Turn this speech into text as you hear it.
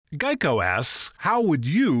Geico asks, how would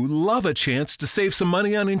you love a chance to save some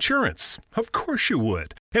money on insurance? Of course you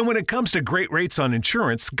would. And when it comes to great rates on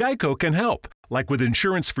insurance, Geico can help. Like with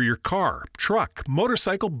insurance for your car, truck,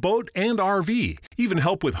 motorcycle, boat, and RV. Even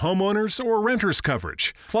help with homeowners or renters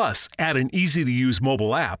coverage. Plus, add an easy-to-use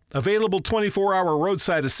mobile app, available 24-hour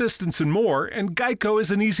roadside assistance and more, and Geico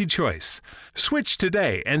is an easy choice. Switch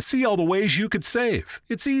today and see all the ways you could save.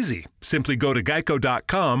 It's easy. Simply go to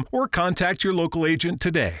geico.com or contact your local agent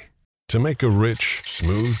today. To make a rich,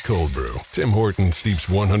 smooth cold brew, Tim Hortons steeps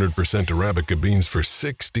 100% Arabica beans for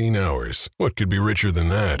 16 hours. What could be richer than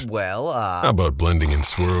that? Well, How about blending in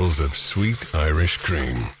swirls of sweet Irish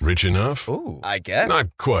cream? Rich enough? Ooh, I guess. Not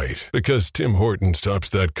quite, because Tim Hortons tops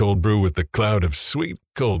that cold brew with the cloud of sweet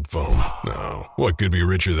cold foam. Now, what could be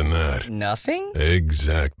richer than that? Nothing?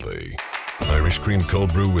 Exactly. Irish cream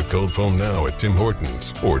cold brew with cold foam now at Tim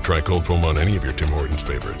Hortons. Or try cold foam on any of your Tim Hortons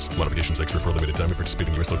favorites. Modifications extra for a limited time at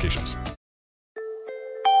participating U.S. locations.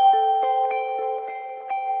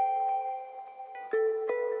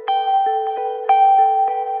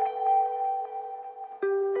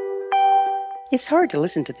 It's hard to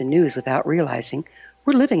listen to the news without realizing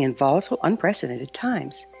we're living in volatile, unprecedented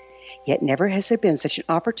times. Yet never has there been such an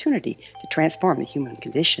opportunity to transform the human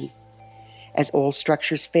condition. As old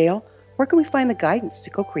structures fail, where can we find the guidance to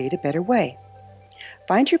co-create a better way?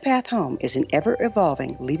 Find Your Path Home is an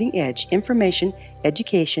ever-evolving, leading-edge information,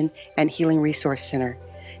 education, and healing resource center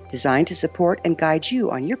designed to support and guide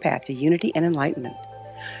you on your path to unity and enlightenment.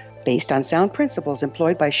 Based on sound principles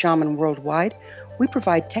employed by shaman worldwide, we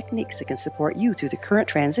provide techniques that can support you through the current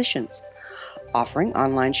transitions, offering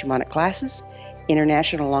online shamanic classes,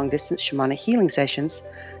 international long-distance shamanic healing sessions,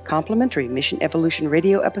 complimentary Mission Evolution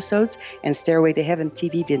radio episodes and Stairway to Heaven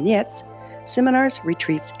TV vignettes, seminars,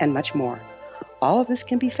 retreats, and much more. All of this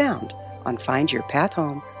can be found on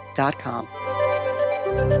findyourpathhome.com.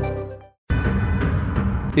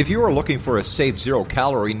 If you are looking for a safe,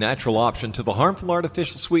 zero-calorie natural option to the harmful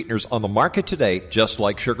artificial sweeteners on the market today, Just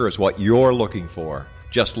Like Sugar is what you're looking for.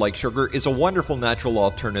 Just Like Sugar is a wonderful natural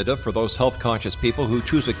alternative for those health-conscious people who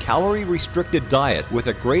choose a calorie-restricted diet with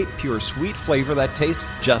a great, pure, sweet flavor that tastes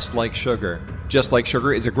just like sugar. Just Like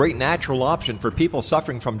Sugar is a great natural option for people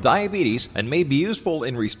suffering from diabetes and may be useful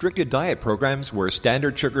in restricted diet programs where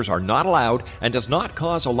standard sugars are not allowed and does not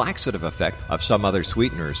cause a laxative effect of some other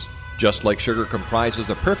sweeteners. Just Like Sugar comprises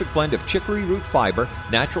a perfect blend of chicory root fiber,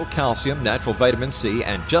 natural calcium, natural vitamin C,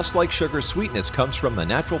 and Just Like Sugar's sweetness comes from the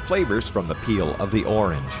natural flavors from the peel of the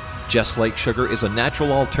orange. Just Like Sugar is a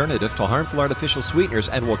natural alternative to harmful artificial sweeteners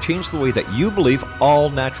and will change the way that you believe all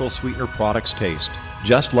natural sweetener products taste.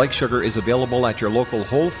 Just Like Sugar is available at your local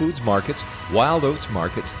Whole Foods markets, Wild Oats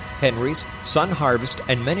markets, Henry's, Sun Harvest,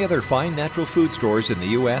 and many other fine natural food stores in the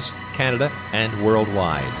U.S., Canada, and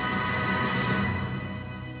worldwide.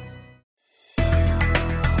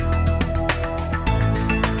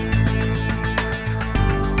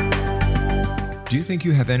 Do you think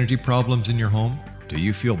you have energy problems in your home? Do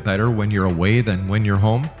you feel better when you're away than when you're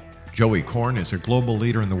home? Joey Korn is a global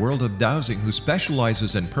leader in the world of dowsing who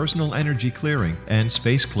specializes in personal energy clearing and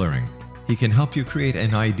space clearing. He can help you create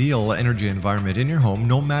an ideal energy environment in your home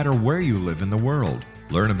no matter where you live in the world.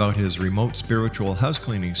 Learn about his remote spiritual house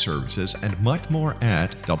cleaning services and much more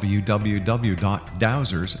at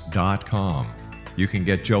www.dowsers.com. You can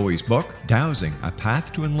get Joey's book, Dowsing, A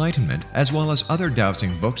Path to Enlightenment, as well as other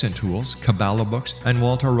dowsing books and tools, Kabbalah books, and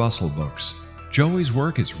Walter Russell books. Joey's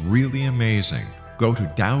work is really amazing. Go to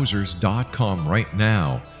dowsers.com right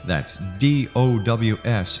now. That's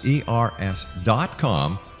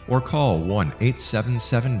DOWSERS.com or call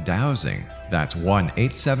 1-877-DOWSING. That's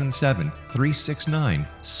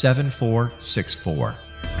 1-877-369-7464.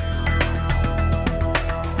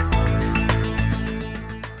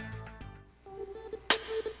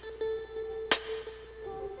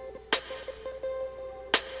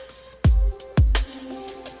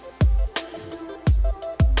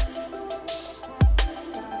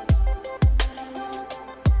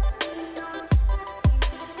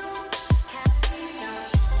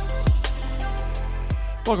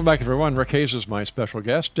 Welcome back, everyone. Rick Hayes is my special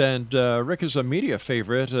guest, and Rick is a media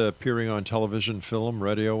favorite, appearing on television, film,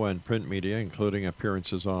 radio, and print media, including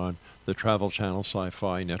appearances on the Travel Channel,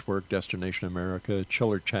 Sci-Fi Network, Destination America,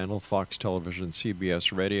 Chiller Channel, Fox Television,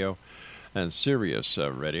 CBS Radio, and Sirius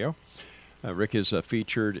Radio. Rick is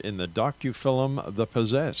featured in the docu-film The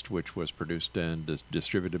Possessed, which was produced and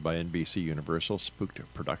distributed by NBC Universal Spooked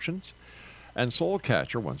Productions, and Soul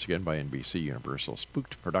Catcher, once again by NBC Universal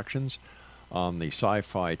Spooked Productions, on the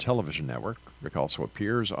Sci-Fi Television Network. Rick also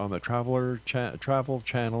appears on the Travel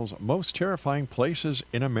Channel's Most Terrifying Places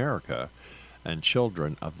in America and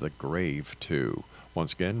Children of the Grave 2.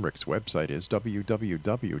 Once again, Rick's website is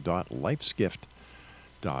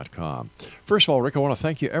www.lifesgift.com. First of all, Rick, I want to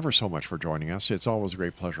thank you ever so much for joining us. It's always a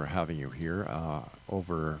great pleasure having you here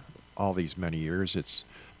over all these many years. It's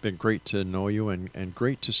been great to know you and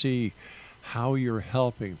great to see how you're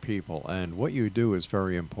helping people, and what you do is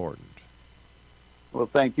very important. Well,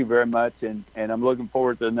 thank you very much, and I'm looking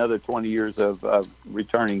forward to another 20 years of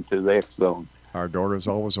returning to the X Zone. Our door is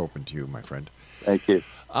always open to you, my friend. Thank you.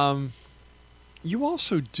 You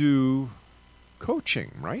also do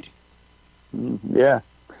coaching, right? Yeah,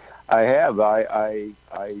 I have. I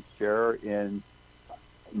share in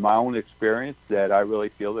my own experience that I really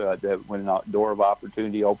feel that when a door of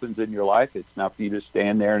opportunity opens in your life, it's not for you to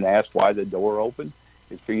stand there and ask why the door opened.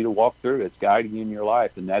 It's for you to walk through. It's guiding you in your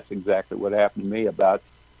life, and that's exactly what happened to me.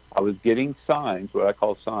 I was getting signs, what I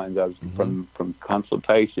call signs. I was from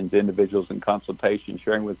consultations, individuals in consultation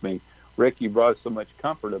sharing with me, Rick, you brought us so much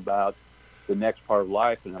comfort about the next part of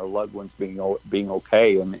life and our loved ones being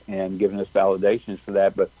okay and giving us validations for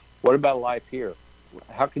that. But what about life here?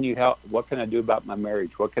 How can you help? What can I do about my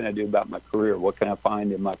marriage? What can I do about my career? What can I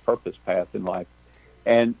find in my purpose path in life?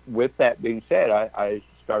 And with that being said, I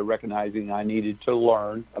started recognizing I needed to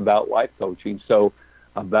learn about life coaching. So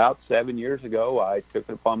about 7 years ago, I took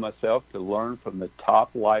it upon myself to learn from the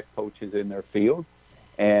top life coaches in their field.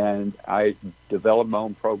 And I developed my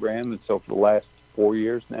own program. And so for the last 4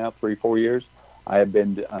 years now, 3-4 years, I have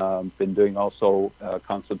been doing also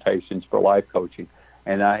consultations for life coaching.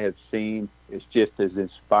 And I have seen it's just as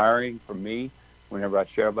inspiring for me whenever I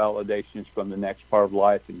share validations from the next part of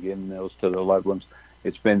life and giving those to their loved ones.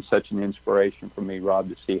 It's been such an inspiration for me, Rob,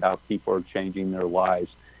 to see how people are changing their lives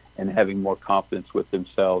and having more confidence with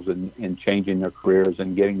themselves and changing their careers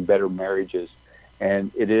and getting better marriages.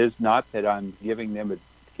 And it is not that I'm giving them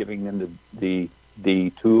the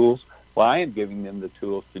tools. Well, I am giving them the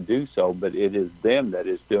tools to do so, but it is them that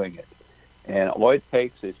is doing it. And all it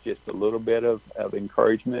takes is just a little bit of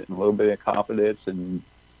encouragement and a little bit of confidence, and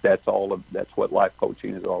that's what life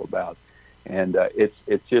coaching is all about. And it's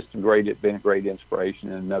been a great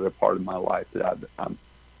inspiration and another part of my life that I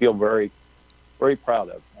feel very, very proud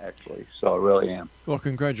of, actually. So I really am. Well,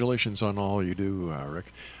 congratulations on all you do,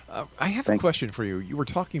 Rick. I have a question for you. You were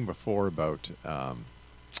talking before about,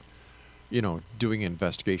 doing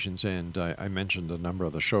investigations, and I mentioned a number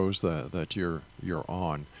of the shows that you're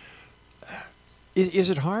on. Is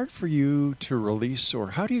it hard for you to release,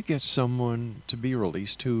 or how do you get someone to be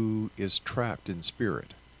released who is trapped in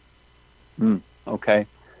spirit? Okay.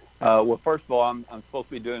 Well, first of all, I'm supposed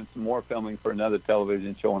to be doing some more filming for another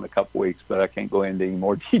television show in a couple weeks, but I can't go into any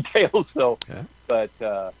more details. So, yeah. But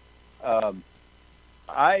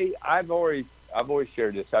I've always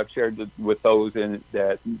shared this. I've shared it with those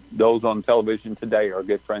those on television today are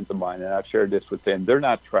good friends of mine, and I've shared this with them. They're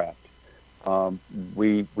not trapped.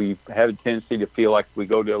 We have a tendency to feel like we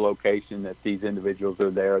go to a location that these individuals are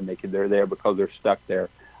there and they're there because they're stuck there.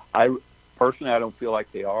 Personally, I don't feel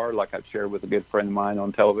like they are. Like I've shared with a good friend of mine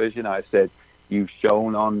on television, I said, you've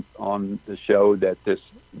shown on the show that this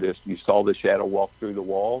you saw the shadow walk through the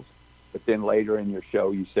walls, but then later in your show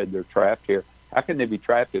you said they're trapped here. How can they be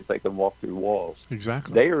trapped if they can walk through walls?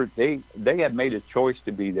 Exactly. They have made a choice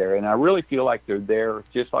to be there, and I really feel like they're there,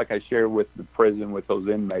 just like I shared with the prison with those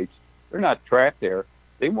inmates. They're not trapped there.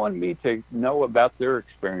 They want me to know about their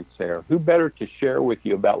experience there. Who better to share with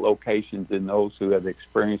you about locations than those who have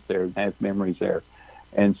experienced there and have memories there?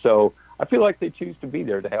 And so I feel like they choose to be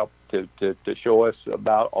there to help to show us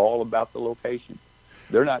all about the location.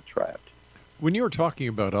 They're not trapped. When you were talking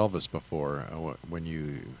about Elvis before, when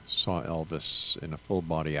you saw Elvis in a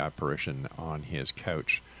full-body apparition on his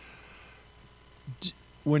couch,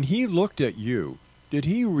 when he looked at you, did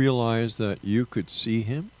he realize that you could see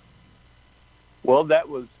him? Well, that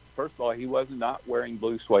was, first of all, he was not wearing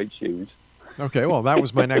blue suede shoes. Okay, well, that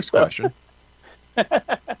was my next question.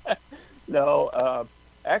 No,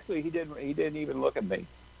 actually, he didn't even look at me.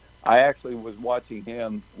 I actually was watching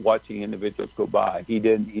individuals go by. He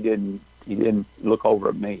didn't look over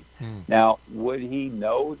at me. Now, would he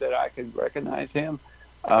know that I could recognize him?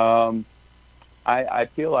 I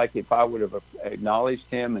feel like if I would have acknowledged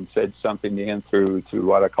him and said something to him through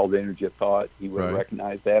what I call the energy of thought, he would have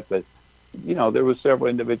recognized that. But there was several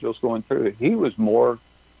individuals going through it. He was more,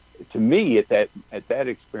 to me, at that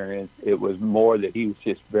experience, it was more that he was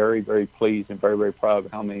just very, very pleased and very, very proud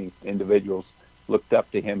of how many individuals looked up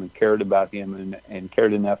to him and cared about him and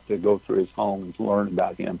cared enough to go through his home and learn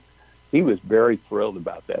about him. He was very thrilled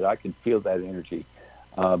about that. I could feel that energy.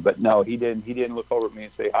 But no, he didn't look over at me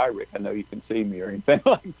and say, "Hi, Rick, I know you can see me," or anything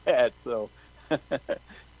like that. So,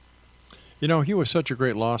 he was such a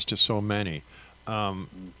great loss to so many.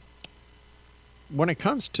 when it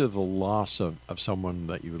comes to the loss of someone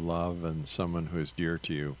that you love and someone who is dear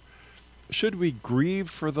to you, should we grieve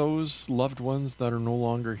for those loved ones that are no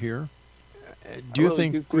longer here? Do you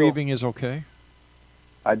think grieving is okay?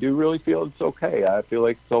 I do really feel it's okay. I feel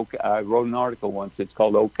like it's okay. I wrote an article once. It's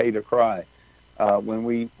called "Okay to Cry." When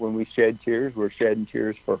we shed tears, we're shedding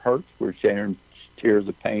tears for hurt. We're shedding tears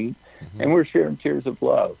of pain, and we're sharing tears of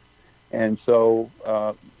love. And so,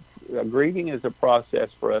 grieving is a process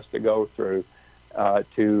for us to go through,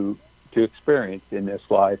 to experience in this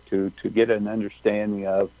life, to get an understanding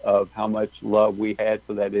of how much love we had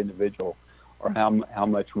for that individual, or how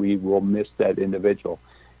much we will miss that individual.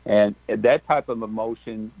 And that type of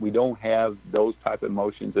emotion, we don't have those type of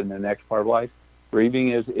emotions in the next part of life. Grieving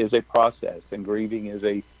is a process, and grieving is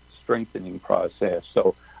a strengthening process.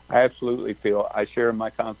 So I absolutely feel, I share in my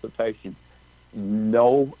consultation,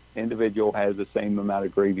 no individual has the same amount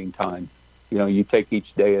of grieving time. You know, you take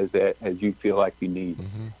each day as you feel like you need.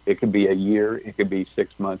 It could be a year, it could be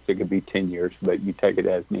 6 months, it could be 10 years, but you take it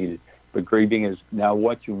as needed. But grieving is, now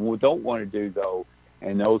what you don't want to do, though,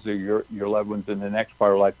 and those are your loved ones in the next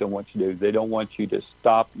part of life don't want you to do. They don't want you to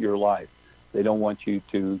stop your life. They don't want you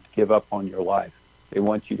to give up on your life. They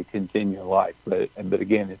want you to continue your life. But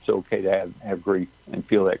again, it's okay to have grief and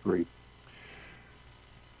feel that grief.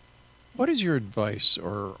 What is your advice,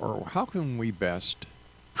 or how can we best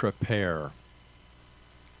prepare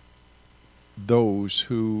those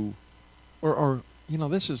who, or you know,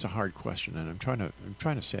 this is a hard question, and I'm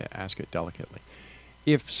trying to ask it delicately.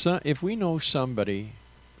 If we know somebody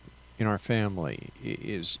in our family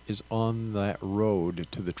is on that road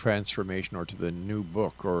to the transformation or to the new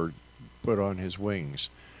book or put on his wings,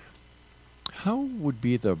 how would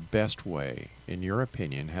be the best way, in your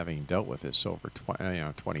opinion, having dealt with this over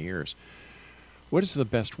 20 years, what is the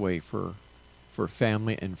best way for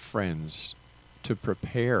family and friends to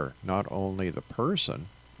prepare not only the person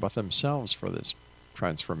but themselves for this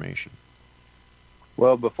transformation?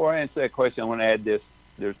 Well, before I answer that question, I want to add this.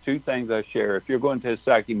 There's two things I share. If you're going to a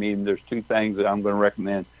psyche meeting, there's two things that I'm going to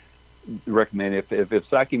recommend. If a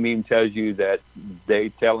psyche meeting tells you that they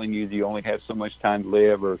telling you you only have so much time to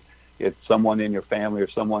live, or if someone in your family or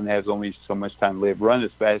someone has only so much time to live, run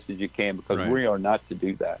as fast as you can, because we are not to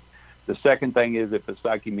do that. The second thing is, if a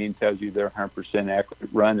psyche meeting tells you they're 100% accurate,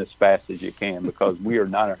 run as fast as you can, because we are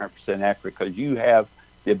not 100% accurate, because you have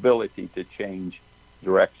the ability to change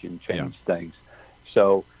direction, change things.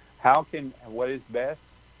 So what is best?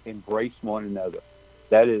 Embrace one another.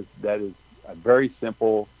 That is a very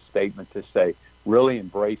simple statement to say. Really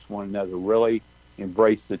embrace one another. Really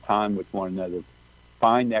embrace the time with one another.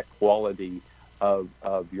 Find that quality of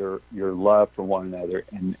your love for one another,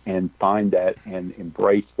 and find that and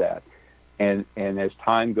embrace that. And as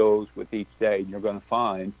time goes with each day, you're going to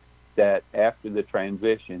find that after the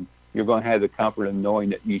transition, you're going to have the comfort of knowing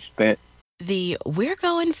that you spent the We're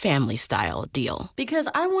Going Family Style deal. Because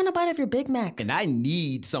I want a bite of your Big Mac. And I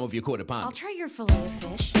need some of your Quarter Pounder. I'll try your filet of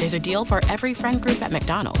fish. There's a deal for every friend group at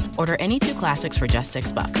McDonald's. Order any two classics for just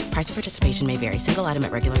 $6. Price of participation may vary. Single item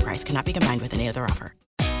at regular price cannot be combined with any other offer.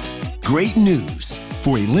 Great news.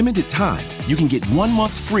 For a limited time, you can get 1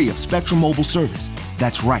 month free of Spectrum Mobile service.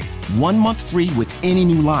 That's right, 1 month free with any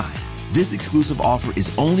new line. This exclusive offer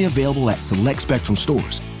is only available at select Spectrum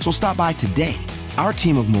stores. So stop by today. Our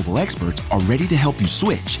team of mobile experts are ready to help you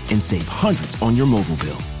switch and save hundreds on your mobile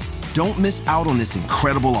bill. Don't miss out on this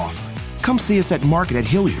incredible offer. Come see us at Market at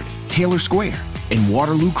Hilliard, Taylor Square, and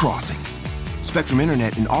Waterloo Crossing. Spectrum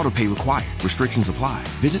Internet and autopay required. Restrictions apply.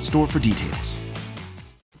 Visit store for details.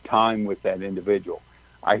 Time with that individual.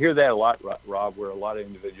 I hear that a lot, Rob, where a lot of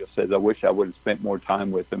individuals says, I wish I would have spent more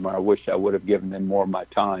time with them, or I wish I would have given them more of my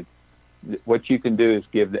time. What you can do is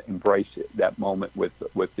embrace that moment with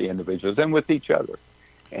the individuals and with each other.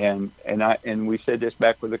 And we said this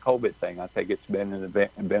back with the COVID thing. I think it's been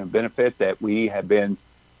a benefit that we have been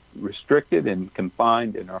restricted and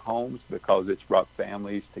confined in our homes, because it's brought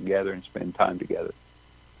families together and spend time together.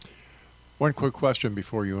 One quick question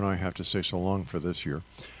before you and I have to say so long for this year.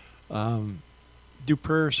 Do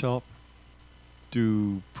prayers help?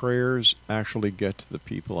 Do prayers actually get to the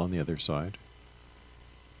people on the other side?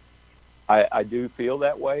 I do feel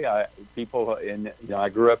that way. I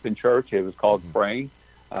grew up in church. It was called praying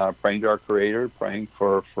to our Creator, praying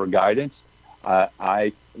for guidance.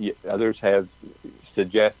 Others have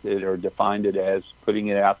suggested or defined it as putting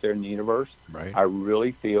it out there in the universe. Right. I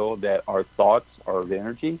really feel that our thoughts are of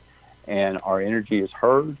energy, and our energy is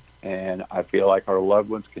heard, and I feel like our loved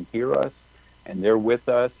ones can hear us, and they're with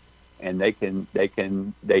us, and they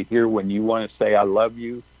hear when you want to say I love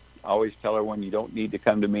you. I always tell everyone, you don't need to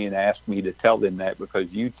come to me and ask me to tell them that,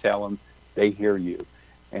 because you tell them, they hear you.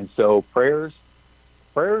 And so prayers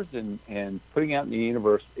prayers and putting out in the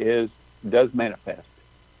universe does manifest.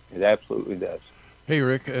 It absolutely does. Hey,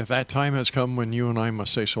 Rick, that time has come when you and I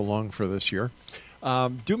must say so long for this year.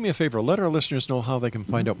 Do me a favor. Let our listeners know how they can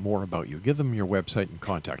find out more about you. Give them your website and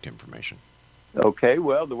contact information. Okay,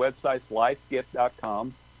 well, the website's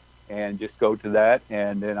LifesGift.com, and just go to that.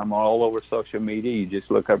 And then I'm all over social media. You just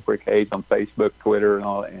look up Rick Hayes on Facebook, Twitter, and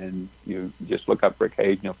all, and you just look up Rick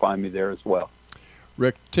Hayes, and you'll find me there as well.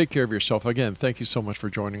 Rick, take care of yourself. Again, thank you so much for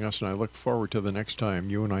joining us, and I look forward to the next time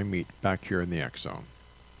you and I meet back here in the X Zone.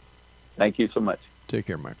 Thank you so much. Take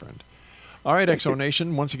care, my friend. All right, X Zone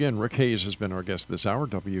Nation. Once again, Rick Hayes has been our guest this hour.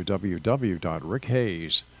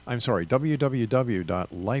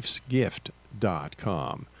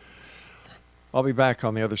 www.lifesgift.com. I'll be back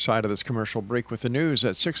on the other side of this commercial break with the news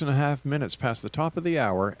at 6.5 minutes past the top of the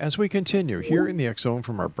hour as we continue here in the X Zone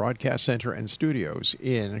from our broadcast center and studios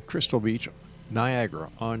in Crystal Beach, Niagara,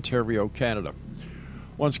 Ontario, Canada.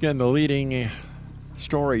 Once again, the leading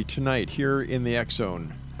story tonight here in the X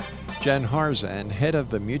Zone. Jen Harzan, head of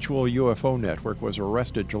the Mutual UFO Network, was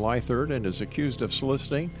arrested July 3rd and is accused of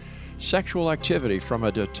soliciting sexual activity from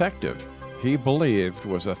a detective he believed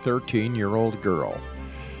was a 13-year-old girl.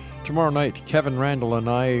 Tomorrow night, Kevin Randall and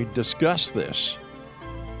I discuss this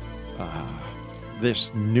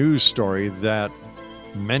news story that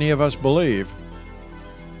many of us believe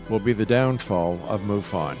will be the downfall of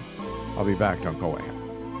MUFON. I'll be back. Don't go away.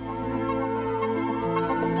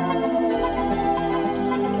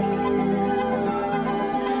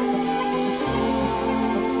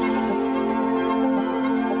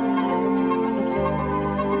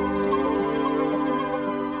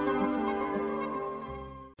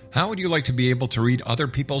 How would you like to be able to read other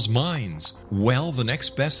people's minds? Well, the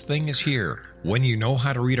next best thing is here. When you know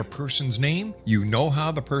how to read a person's name, you know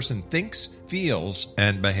how the person thinks, feels,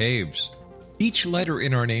 and behaves. Each letter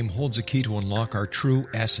in our name holds a key to unlock our true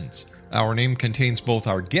essence. Our name contains both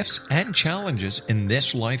our gifts and challenges in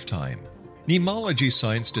this lifetime. Mnemology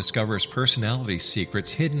science discovers personality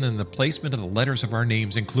secrets hidden in the placement of the letters of our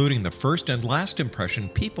names, including the first and last impression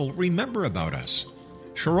people remember about us.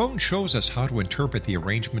 Sharon shows us how to interpret the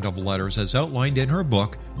arrangement of letters as outlined in her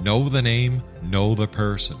book, Know the Name, Know the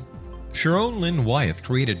Person. Sharon Lynn Wyeth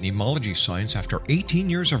created mnemology science after 18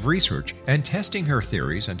 years of research and testing her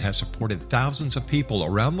theories, and has supported thousands of people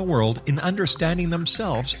around the world in understanding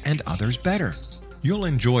themselves and others better. You'll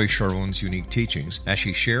enjoy Sharon's unique teachings as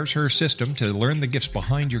she shares her system to learn the gifts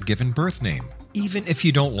behind your given birth name. Even if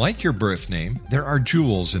you don't like your birth name, there are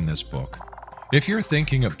jewels in this book. If you're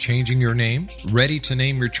thinking of changing your name, ready to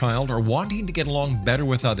name your child, or wanting to get along better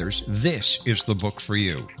with others, this is the book for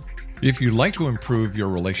you. If you'd like to improve your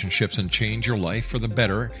relationships and change your life for the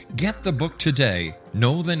better, get the book today,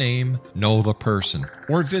 Know the Name, Know the Person,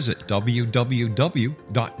 or visit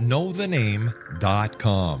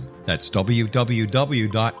www.knowthename.com. That's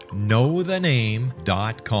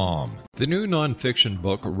www.knowthename.com. The new nonfiction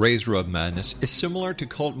book, Razor of Madness, is similar to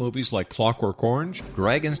cult movies like Clockwork Orange,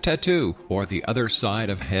 Dragon's Tattoo, or The Other Side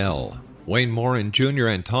of Hell. Wayne Morin Jr.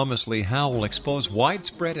 and Thomas Lee Howell expose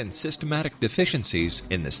widespread and systematic deficiencies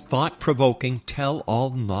in this thought-provoking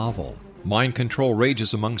tell-all novel. Mind control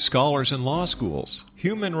rages among scholars in law schools.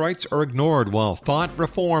 Human rights are ignored while thought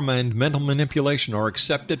reform and mental manipulation are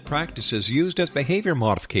accepted practices used as behavior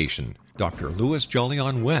modification. Dr. Louis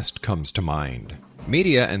Jolyon West comes to mind.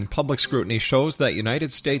 Media and public scrutiny shows that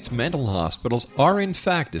United States mental hospitals are in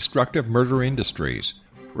fact destructive murder industries.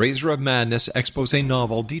 Razor of Madness expose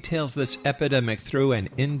novel details this epidemic through an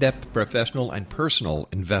in-depth professional and personal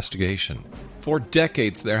investigation. For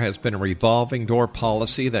decades, there has been a revolving door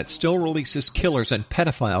policy that still releases killers and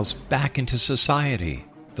pedophiles back into society.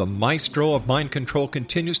 The maestro of mind control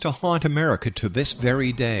continues to haunt America to this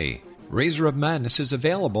very day. Razor of Madness is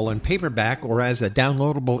available in paperback or as a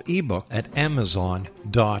downloadable ebook at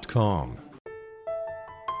Amazon.com.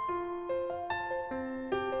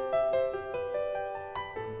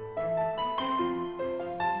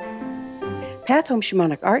 Path Home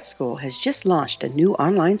Shamanic Art School has just launched a new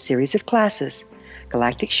online series of classes,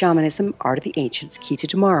 Galactic Shamanism, Art of the Ancients, Key to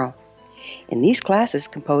Tomorrow. In these classes,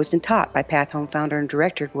 composed and taught by Path Home founder and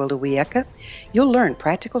director Gwilda Wiyaka, you'll learn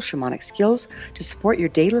practical shamanic skills to support your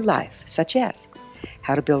daily life, such as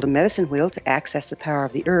how to build a medicine wheel to access the power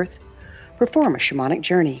of the earth, perform a shamanic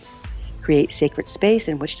journey, create sacred space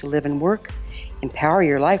in which to live and work, empower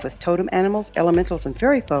your life with totem animals, elementals, and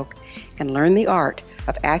fairy folk, and learn the art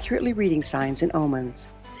of accurately reading signs and omens.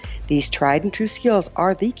 These tried and true skills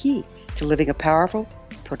are the key to living a powerful,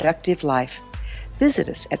 productive life. Visit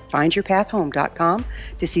us at findyourpathhome.com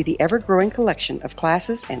to see the ever-growing collection of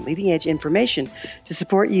classes and leading-edge information to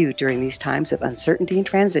support you during these times of uncertainty and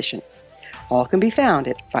transition. All can be found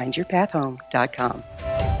at findyourpathhome.com.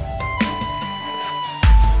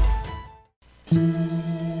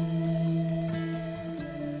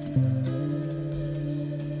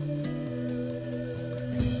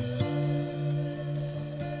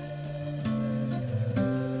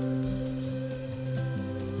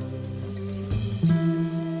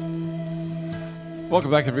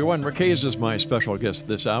 Welcome back, everyone. Rick Hayes is my special guest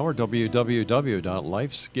this hour,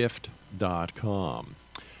 www.lifesgift.com.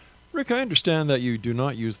 Rick, I understand that you do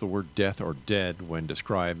not use the word death or dead when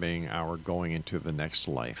describing our going into the next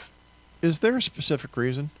life. Is there a specific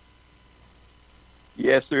reason?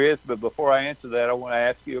 Yes, there is, but before I answer that, I want to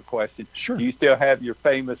ask you a question. Sure. Do you still have your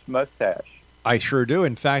famous mustache? I sure do.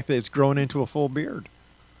 In fact, it's grown into a full beard.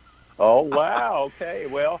 Oh, wow. Okay.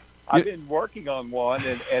 Well, I've been working on one,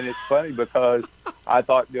 and it's funny because I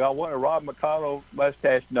thought, do I want a Rob McConnell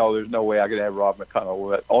mustache? No, there's no way I could have Rob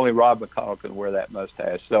McConnell. Only Rob McConnell can wear that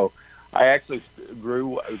mustache. So I actually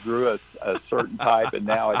grew a certain type, and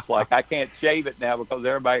now it's like I can't shave it now because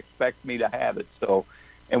everybody expects me to have it. So,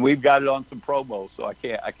 and we've got it on some promos, so I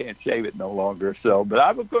can't shave it no longer. So, but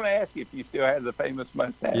I was going to ask you if you still have the famous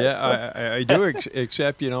mustache. Yeah, I do,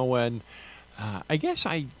 except when. I guess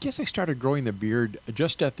I started growing the beard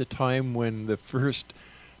just at the time when the first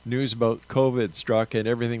news about COVID struck and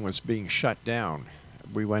everything was being shut down.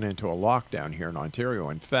 We went into a lockdown here in Ontario.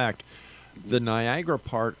 In fact, the Niagara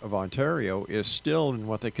part of Ontario is still in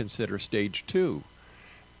what they consider stage 2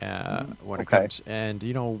 when it comes. And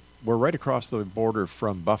we're right across the border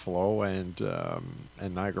from Buffalo and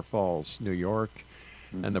Niagara Falls, New York,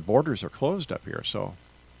 and the borders are closed up here. So.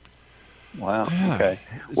 Wow. Yeah, okay.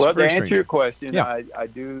 Well, to answer your question, yeah.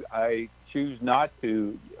 I choose not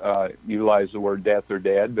to utilize the word death or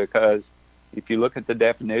dead because if you look at the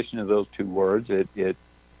definition of those two words, it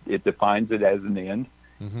defines it as an end,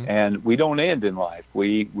 and we don't end in life.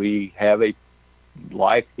 We have a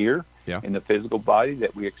life here in the physical body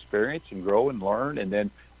that we experience and grow and learn, and then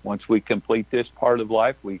once we complete this part of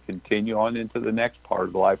life, we continue on into the next part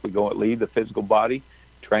of life. We leave the physical body,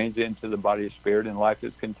 transit into the body of spirit, and life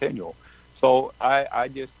is continual. So I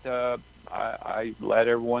just let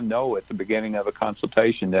everyone know at the beginning of a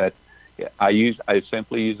consultation that I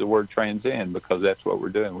simply use the word transcend because that's what we're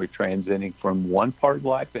doing. We're transcending from one part of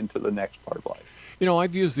life into the next part of life.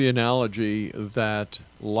 I've used the analogy that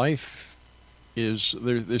life is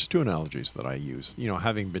there's two analogies that I use.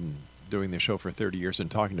 Having been doing this show for 30 years and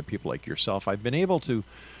talking to people like yourself, I've been able to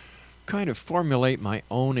kind of formulate my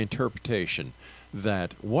own interpretation.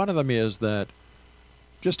 That one of them is that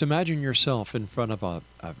just imagine yourself in front of a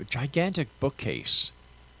gigantic bookcase,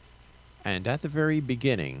 and at the very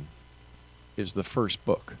beginning is the first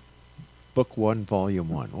book, Book 1, Volume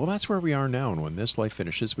 1. Well, that's where we are now, and when this life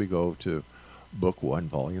finishes, we go to Book 1,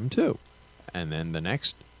 Volume 2, and then the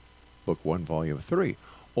next, Book 1, Volume 3.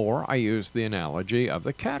 Or I use the analogy of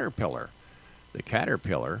the caterpillar. The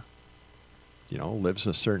caterpillar, lives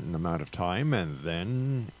a certain amount of time, and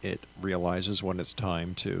then it realizes when it's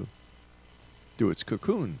time to do its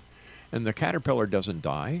cocoon. And the caterpillar doesn't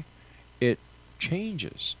die, it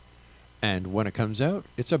changes. And when it comes out,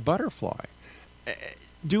 it's a butterfly.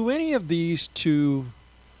 Do any of these two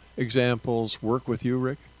examples work with you,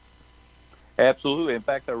 Rick? Absolutely. In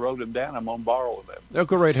fact, I wrote them down. I'm going to borrow them. Oh,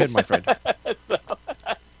 go right ahead, my friend.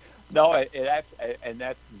 No, and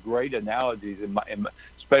that's great analogies,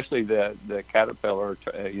 especially the caterpillar.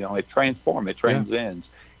 It transforms, it transcends.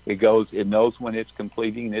 It knows when it's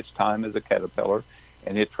completing its time as a caterpillar,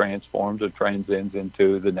 and it transforms or transcends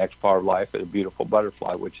into the next part of life as a beautiful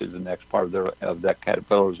butterfly, which is the next part of that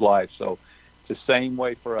caterpillar's life. So it's the same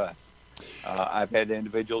way for us. I've had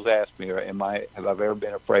individuals ask me, have I ever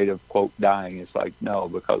been afraid of, quote, dying? It's like, no,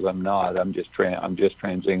 because I'm not. I'm just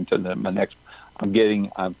transiting to my next. I'm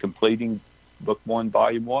completing Book 1,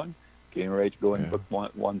 Volume 1, getting ready to go into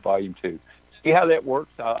Book 1, Volume 2. See how that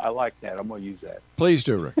works? I like that. I'm going to use that. Please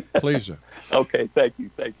do, Rick. Please do. Okay, thank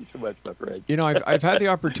you. Thank you so much, my friend. I've had the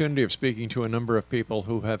opportunity of speaking to a number of people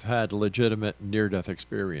who have had legitimate near-death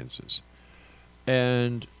experiences.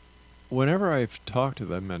 And whenever I've talked to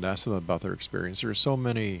them and asked them about their experience, there are so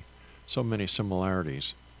many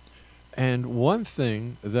similarities. And one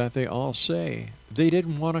thing that they all say, they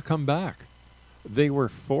didn't want to come back. They were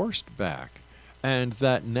forced back. And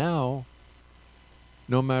that now,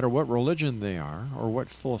 no matter what religion they are or what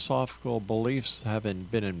philosophical beliefs have been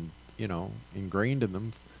ingrained in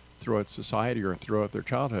them throughout society or throughout their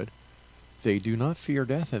childhood, they do not fear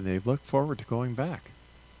death and they look forward to going back.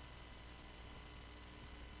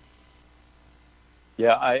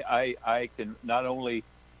 Yeah, I can not only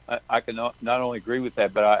agree with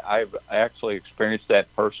that, but I've actually experienced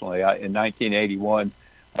that personally. In 1981,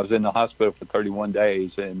 I was in the hospital for 31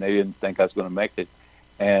 days, and they didn't think I was going to make it.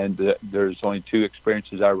 And there's only 2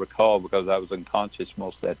 experiences I recall because I was unconscious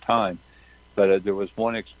most of that time. But there was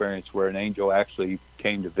one experience where an angel actually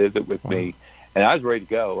came to visit with me, and I was ready to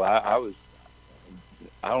go.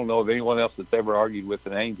 I don't know of anyone else that's ever argued with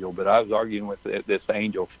an angel, but I was arguing with this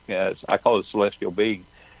angel. I call it a celestial being.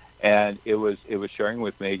 And it was sharing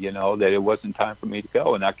with me, that it wasn't time for me to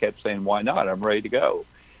go. And I kept saying, why not? I'm ready to go.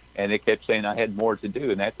 And it kept saying I had more to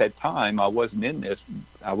do. And at that time, I wasn't in this.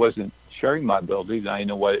 I wasn't sharing my abilities. I didn't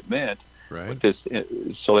know what it meant, what this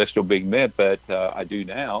celestial being meant, but I do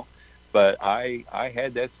now. But I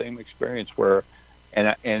had that same experience where,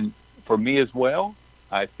 and for me as well,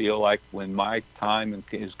 I feel like when my time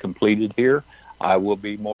is completed here, I will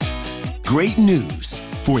be more. Great news.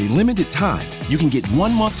 For a limited time, you can get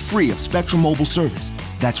 1 month free of Spectrum Mobile service.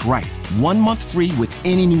 That's right, 1 month free with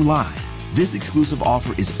any new line. This exclusive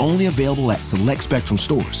offer is only available at select Spectrum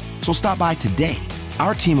stores, so stop by today.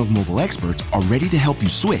 Our team of mobile experts are ready to help you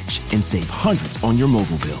switch and save hundreds on your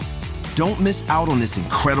mobile bill. Don't miss out on this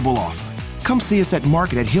incredible offer. Come see us at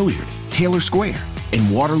Market at Hilliard, Taylor Square,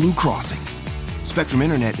 and Waterloo Crossing. Spectrum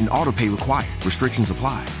Internet and autopay required. Restrictions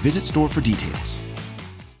apply. Visit store for details.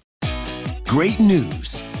 Great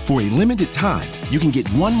news. For a limited time, you can get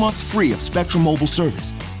 1 month free of Spectrum Mobile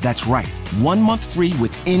service. That's right, 1 month free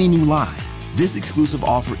with any new line. This exclusive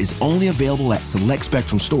offer is only available at select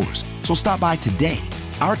Spectrum stores, so stop by today.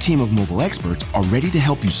 Our team of mobile experts are ready to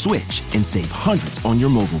help you switch and save hundreds on your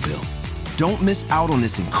mobile bill. Don't miss out on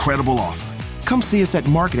this incredible offer. Come see us at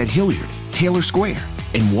Market at Hilliard, Taylor Square,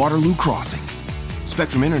 and Waterloo Crossing.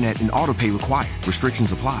 Spectrum Internet and autopay required.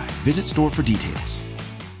 Restrictions apply. Visit store for details.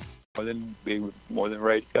 Be more than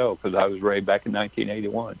ready to go because I was ready back in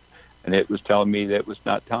 1981, and it was telling me that it was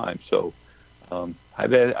not time. So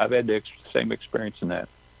I've had the same experience in that.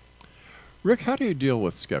 Rick, how do you deal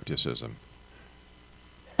with skepticism?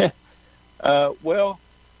 Well,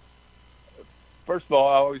 first of all,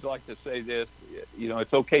 I always like to say this.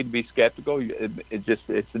 It's okay to be skeptical.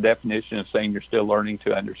 It's the definition of saying you're still learning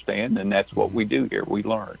to understand, and that's what we do here. We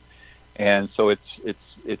learn, and so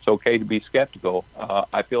it's okay to be skeptical.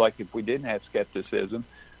 I feel like if we didn't have skepticism,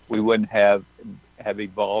 we wouldn't have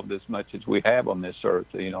evolved as much as we have on this earth.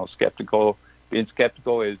 Being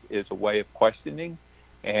skeptical is a way of questioning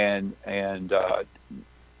and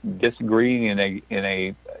disagreeing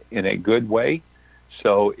in a good way.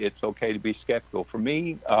 So it's okay to be skeptical. For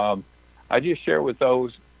me, I just share with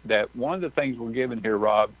those that one of the things we're given here,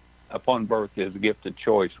 Rob, upon birth is a gift of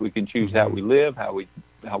choice. We can choose how we live, how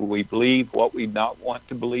we believe, what we not want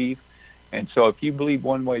to believe. And so if you believe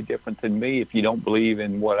one way different than me, if you don't believe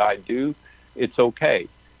in what I do, it's okay.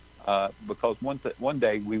 Because one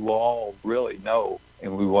day we will all really know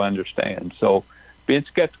and we will understand. So being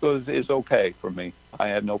skeptical is okay for me. I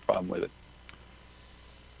have no problem with it.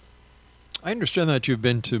 I understand that you've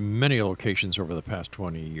been to many locations over the past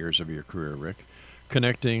 20 years of your career, Rick,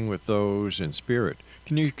 connecting with those in spirit.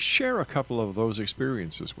 Can you share a couple of those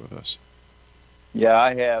experiences with us? Yeah,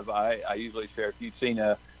 I have. I usually share. If you've seen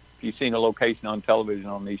a location on television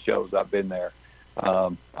on these shows, I've been there.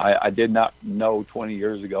 I did not know 20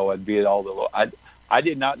 years ago I'd be at all the. I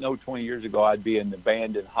did not know 20 years ago I'd be in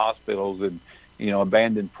abandoned hospitals and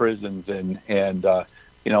abandoned prisons and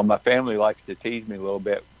my family likes to tease me a little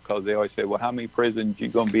bit because they always say, well, how many prisons you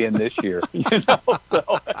going to be in this year?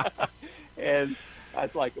 So, and I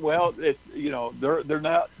was like, well, it's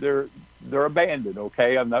they're abandoned.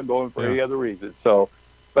 Okay, I'm not going for any other reason. So,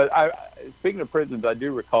 but speaking of prisons, I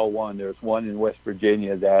do recall one. There's one in West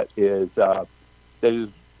Virginia that is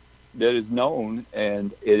known,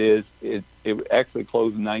 and it actually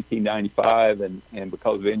closed in 1995, and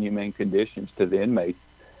because of inhumane conditions to the inmates.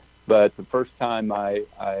 But the first time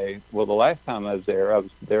the last time I was there, I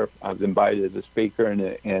was invited as a speaker in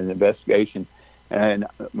an investigation, and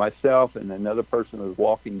myself and another person was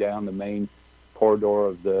walking down the main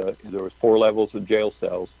corridor there was 4 levels of jail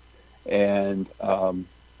cells, and all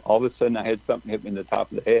of a sudden I had something hit me in the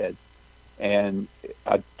top of the head, and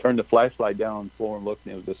I turned the flashlight down on the floor and looked,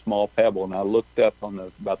 and it was a small pebble, and I looked up on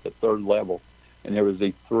about the 3rd level, and there was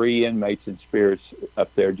these 3 inmates in spirits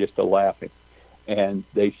up there just laughing. And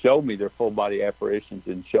they showed me their full-body apparitions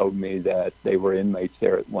and showed me that they were inmates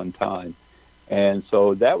there at one time. And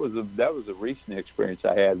so that was a recent experience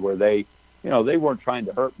I had where they weren't trying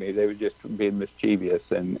to hurt me. They were just being mischievous,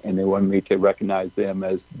 and they wanted me to recognize them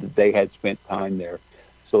as they had spent time there.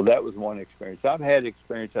 So that was one experience. I've had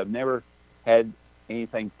experience. I've never had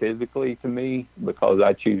anything physically to me because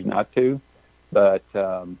I choose not to. But,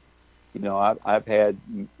 I've had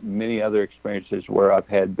many other experiences where I've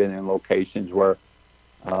been in locations where,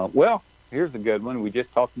 here's a good one. We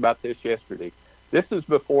just talked about this yesterday. This is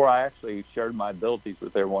before I actually shared my abilities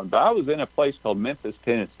with everyone. But I was in a place called Memphis,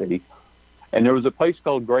 Tennessee, and there was a place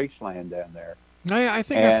called Graceland down there. I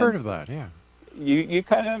think I've heard of that, yeah. You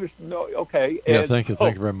kind of understand, no, okay. Yeah, and thank you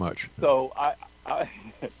very much. So I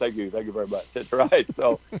thank you very much. That's right.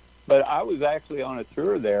 So, but I was actually on a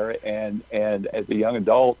tour there, and as a young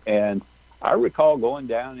adult, and I recall going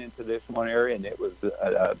down into this one area, and it was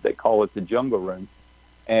they call it the Jungle Room,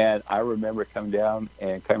 and I remember coming down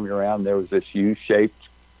and coming around. There was this U-shaped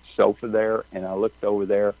sofa there, and I looked over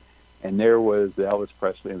there, and there was Elvis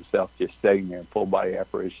Presley himself just sitting there in full body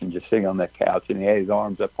apparition, just sitting on that couch, and he had his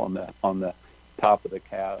arms up on the top of the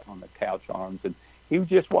couch, on the couch arms, and he was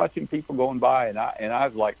just watching people going by, and I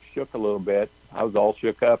was like shook a little bit. I was all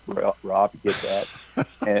shook up, Rob, you get that?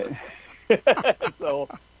 And so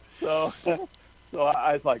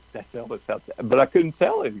I was like, that's Elvis out there. But I couldn't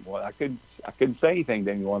tell anyone. I couldn't say anything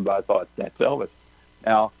to anyone, but I thought, that's Elvis.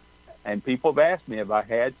 Now, and people have asked me if I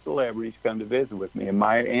had celebrities come to visit with me, and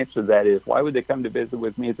my answer to that is, why would they come to visit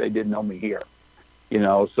with me if they didn't know me here?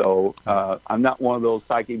 So I'm not one of those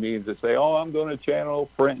psychic mediums that say, oh, I'm going to channel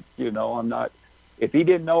Prince. I'm not. If he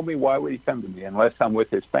didn't know me, why would he come to me? Unless I'm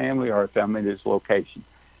with his family or if I'm in his location.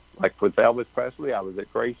 Like with Elvis Presley, I was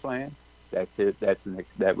at Graceland. That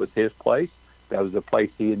was his place. That was the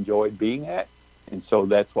place he enjoyed being at, and so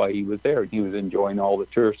that's why he was there. He was enjoying all the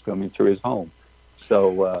tourists coming through his home.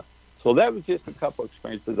 So that was just a couple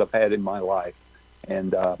experiences I've had in my life,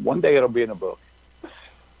 and one day it'll be in a book.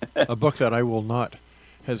 A book that I will not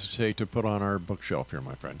hesitate to put on our bookshelf here,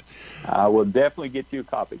 my friend. I will definitely get you a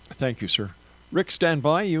copy. Thank you, sir. Rick, stand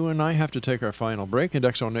by. You and I have to take our final break. In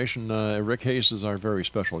X-Zone Nation, Rick Hayes is our very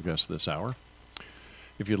special guest this hour.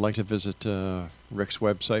 If you'd like to visit Rick's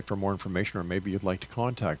website for more information, or maybe you'd like to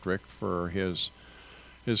contact Rick for his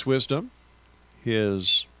wisdom,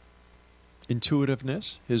 his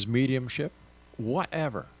intuitiveness, his mediumship,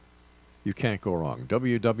 whatever, you can't go wrong.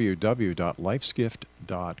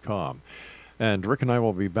 www.lifesgift.com. And Rick and I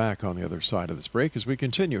will be back on the other side of this break as we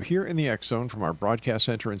continue here in the X-Zone from our broadcast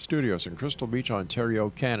center and studios in Crystal Beach,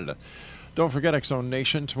 Ontario, Canada. Don't forget, X-Zone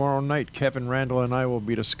Nation, tomorrow night, Kevin Randall and I will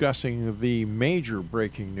be discussing the major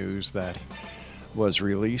breaking news that was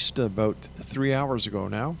released about 3 hours ago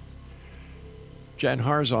now. Jan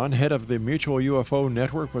Harzan, head of the Mutual UFO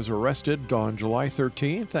Network, was arrested on July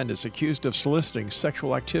 13th and is accused of soliciting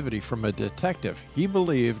sexual activity from a detective he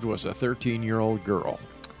believed was a 13-year-old girl.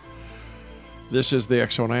 This is the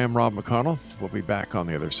X-Zone. I am Rob McConnell. We'll be back on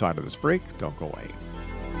the other side of this break. Don't go away.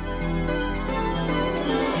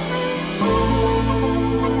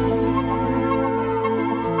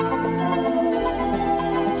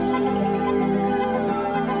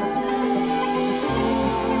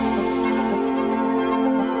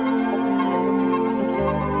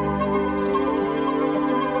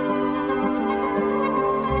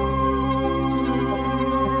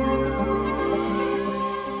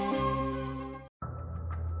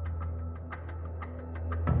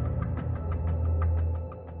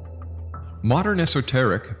 Modern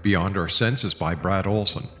Esoteric, Beyond Our Senses by Brad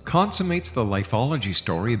Olson, consummates the lifeology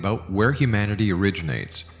story about where humanity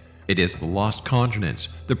originates. It is the lost continents,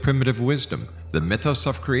 the primitive wisdom, the mythos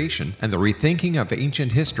of creation, and the rethinking of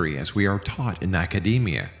ancient history as we are taught in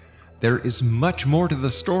academia. There is much more to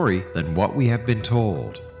the story than what we have been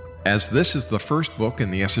told. As this is the first book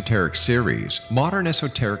in the Esoteric series, Modern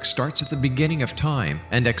Esoteric starts at the beginning of time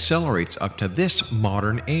and accelerates up to this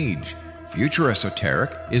modern age. Future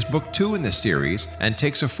Esoteric is book 2 in the series and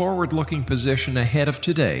takes a forward-looking position ahead of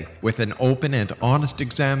today with an open and honest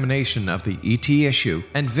examination of the ET issue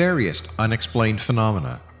and various unexplained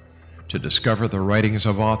phenomena. To discover the writings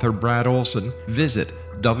of author Brad Olson, visit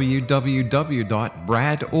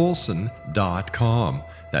www.bradolson.com.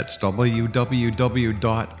 That's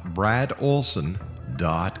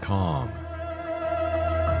www.bradolson.com.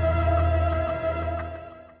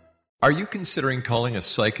 Are you considering calling a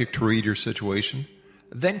psychic to read your situation?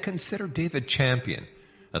 Then consider David Champion,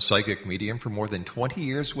 a psychic medium for more than 20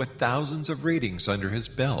 years with thousands of readings under his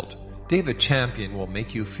belt. David Champion will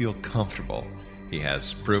make you feel comfortable. He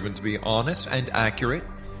has proven to be honest and accurate.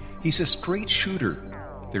 He's a straight shooter.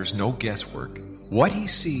 There's no guesswork. What he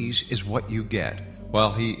sees is what you get.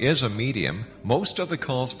 While he is a medium, most of the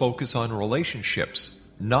calls focus on relationships,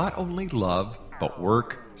 not only love, but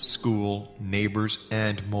work, school, neighbors,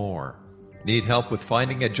 and more. Need help with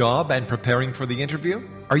finding a job and preparing for the interview?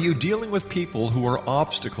 Are you dealing with people who are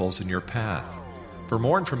obstacles in your path? For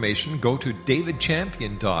more information, go to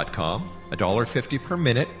davidchampion.com, $1.50 per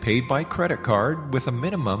minute paid by credit card with a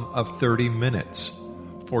minimum of 30 minutes.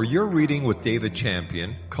 For your reading with David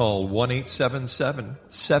Champion, call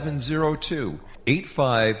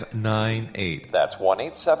 1-877-702-8598. That's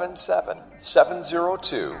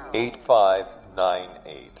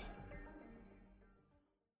 1-877-702-8598.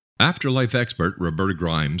 Afterlife expert Roberta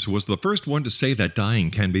Grimes was the first one to say that dying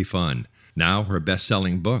can be fun. Now her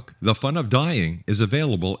best-selling book, The Fun of Dying, is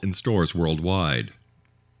available in stores worldwide.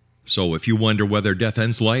 So if you wonder whether death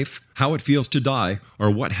ends life, how it feels to die,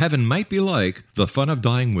 or what heaven might be like, The Fun of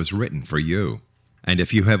Dying was written for you. And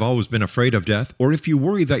if you have always been afraid of death, or if you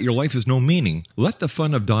worry that your life has no meaning, let The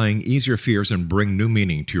Fun of Dying ease your fears and bring new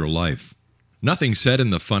meaning to your life. Nothing said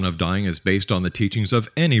in The Fun of Dying is based on the teachings of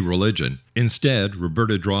any religion. Instead,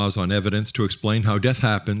 Roberta draws on evidence to explain how death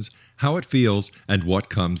happens, how it feels, and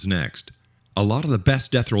what comes next. A lot of the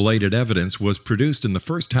best death-related evidence was produced in the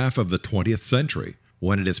first half of the 20th century.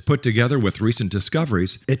 When it is put together with recent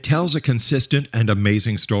discoveries, it tells a consistent and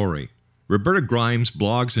amazing story. Roberta Grimes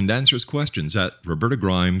blogs and answers questions at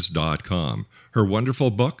robertagrimes.com. Her wonderful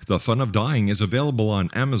book, The Fun of Dying, is available on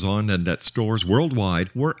Amazon and at stores worldwide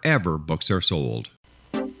wherever books are sold.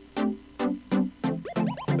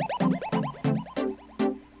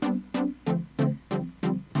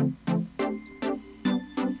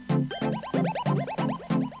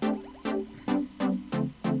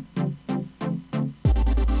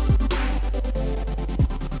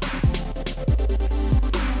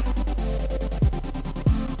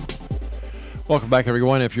 Welcome back,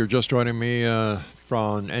 everyone. If you're just joining me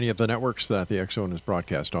from any of the networks that the X Zone is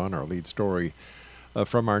broadcast on, our lead story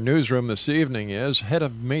from our newsroom this evening is head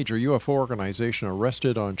of major UFO organization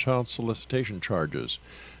arrested on child solicitation charges.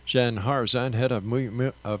 Jen Harzan, head of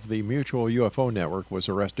the Mutual UFO Network, was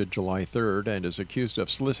arrested July 3rd and is accused of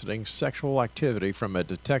soliciting sexual activity from a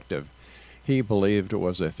detective he believed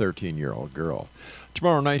was a 13-year-old girl.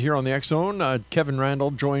 Tomorrow night here on the X Zone, Kevin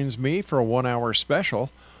Randall joins me for a 1-hour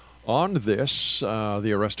special on this,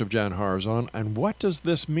 the arrest of Jan Harzan, and what does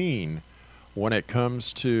this mean when it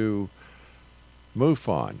comes to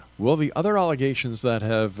MUFON? Will the other allegations that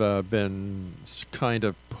have been kind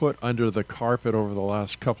of put under the carpet over the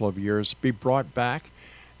last couple of years be brought back?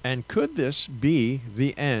 And could this be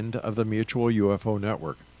the end of the Mutual UFO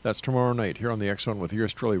Network? That's tomorrow night here on the X Zone with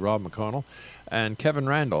yours truly, Rob McConnell, and Kevin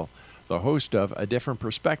Randall, the host of A Different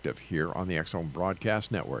Perspective here on the X Zone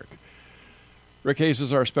Broadcast Network. Rick Hayes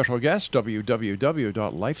is our special guest,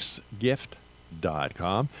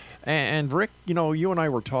 www.lifesgift.com. And Rick, you and I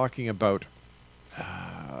were talking about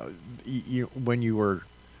when you were...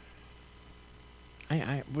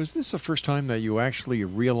 was this the first time that you actually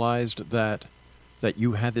realized that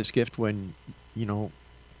you had this gift when, your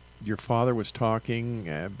father was talking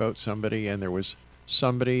about somebody and there was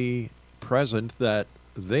somebody present that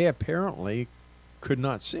they apparently could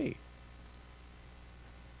not see?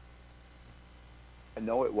 I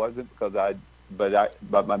know it wasn't because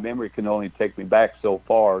but my memory can only take me back so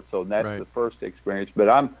far. So that's right. The first experience. But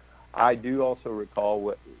I do also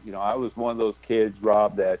recall I was one of those kids,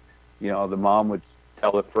 Rob, that, the mom would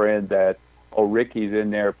tell a friend that, oh, Ricky's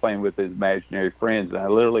in there playing with his imaginary friends. And I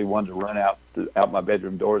literally wanted to run out my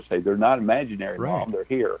bedroom door and say, they're not imaginary, right. Mom, they're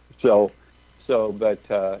here. But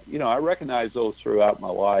I recognized those throughout my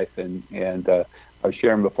life. And I was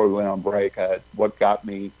sharing before we went on break, what got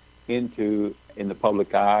me into in the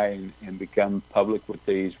public eye and become public with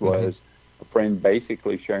these was a friend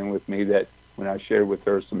basically sharing with me that when I shared with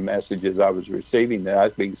her some messages I was receiving, that I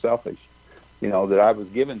was being selfish, that I was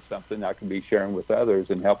given something I could be sharing with others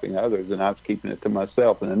and helping others, and I was keeping it to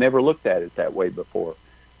myself, and I never looked at it that way before.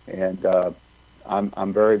 And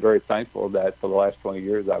I'm very, very thankful that for the last 20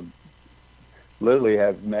 years I've literally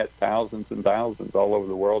have met thousands and thousands all over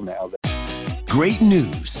the world now. Great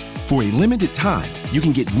news. For a limited time, you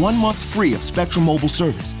can get 1 month free of Spectrum Mobile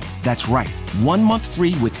service. That's right, 1 month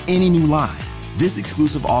free with any new line. This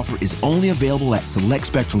exclusive offer is only available at select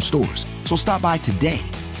Spectrum stores, so stop by today.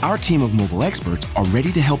 Our team of mobile experts are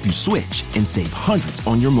ready to help you switch and save hundreds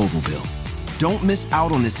on your mobile bill. Don't miss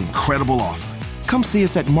out on this incredible offer. Come see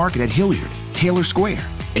us at Market at Hilliard, Taylor Square,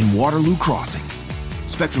 and Waterloo Crossing.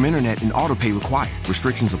 Spectrum Internet and auto pay required.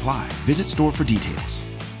 Restrictions apply. Visit store for details.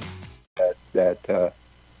 That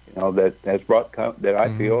has brought that I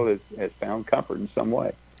feel has found comfort in some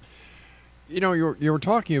way. You were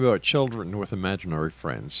talking about children with imaginary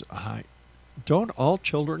friends. Don't all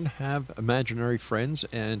children have imaginary friends?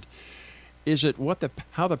 And is it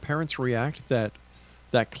how the parents react that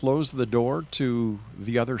close the door to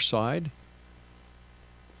the other side?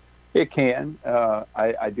 It can.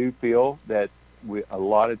 I do feel that a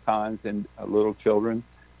lot of times in little children,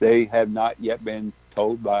 they have not yet been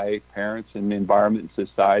told by parents and environment and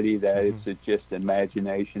society that it's just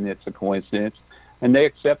imagination, it's a coincidence. and they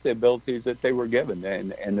accept the abilities that they were given,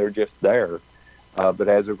 and they're just there. But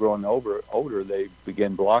as they're growing older, they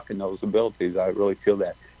begin blocking those abilities. I really feel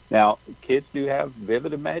that. Now, kids do have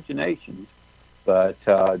vivid imaginations, but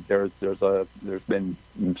there's been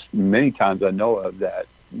many times I know of that,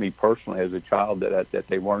 me personally as a child, that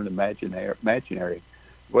they weren't imaginary.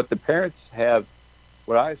 What the parents have,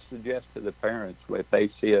 what I suggest to the parents, if they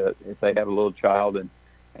have a little child and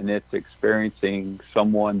it's experiencing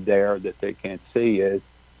someone there that they can't see, is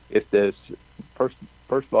if this first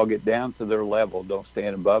of all, get down to their level. Don't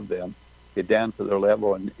stand above them. Get down to their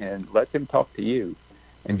level and let them talk to you,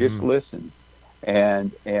 and just listen.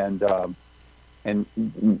 And the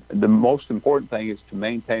most important thing is to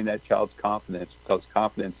maintain that child's confidence, because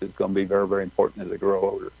confidence is going to be very, very important as they grow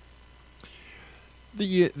older.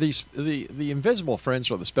 The invisible friends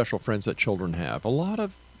or the special friends that children have. A lot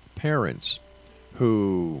of parents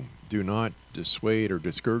who do not dissuade or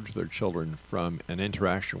discourage their children from an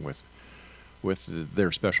interaction with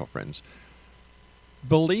their special friends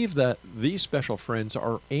believe that these special friends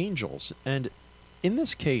are angels. And in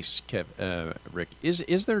this case, Rick,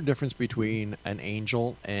 is there a difference between an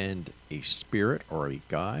angel and a spirit or a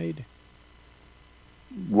guide?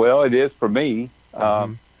 Well, it is for me.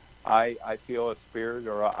 I feel a spirit,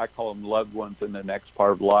 or I call them loved ones in the next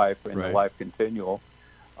part of life, in the life continual.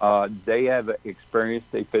 They have experienced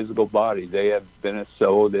a physical body. They have been a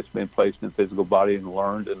soul that's been placed in a physical body and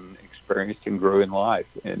learned and experienced and grew in life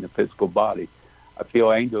in the physical body. I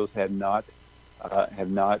feel angels have not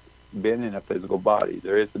been in a physical body.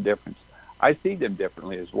 There is a difference. I see them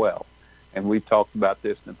differently as well, and we've talked about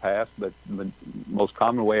this in the past. But the most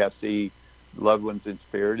common way I see loved ones in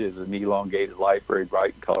spirit is an elongated light, very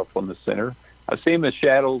bright and colorful in the center. I see them as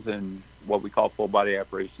shadows and what we call full body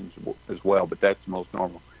apparitions as well, but that's the most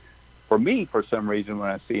normal. For me, for some reason, when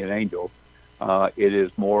I see an angel,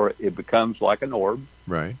 it becomes like an orb.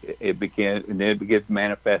 Right. It begins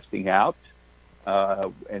manifesting out,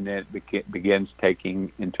 and then it begins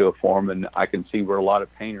taking into a form. And I can see where a lot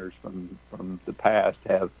of painters from the past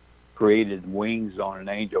have created wings on an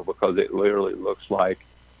angel, because it literally looks like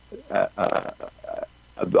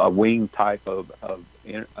a wing type of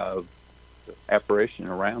apparition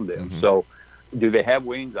around them. So, do they have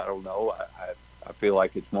wings? I don't know. I feel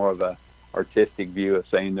like it's more of a artistic view of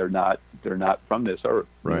saying they're not from this earth.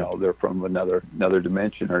 Right. You know, they're from another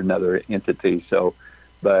dimension or another entity. So,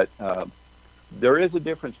 but there is a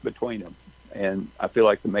difference between them, and I feel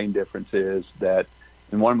like the main difference is that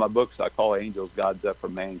in one of my books I call angels God's upper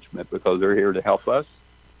management, because they're here to help us,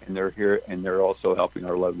 and they're here and they're also helping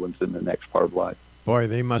our loved ones in the next part of life. Boy,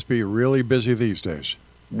 they must be really busy these days.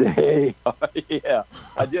 Yeah.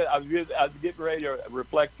 I was getting ready to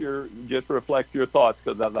reflect your thoughts,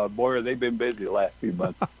 because I thought, boy, they've been busy the last few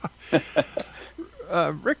months.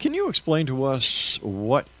 Rick, can you explain to us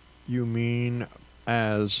what you mean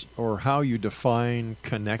as, or how you define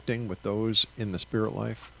connecting with those in the spirit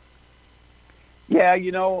life? Yeah,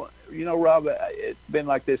 you know, Rob, it's been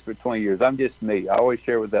like this for 20 years. I'm just me. I always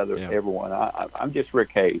share with everyone. I'm just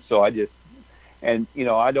Rick Hayes. So I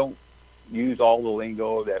don't use all the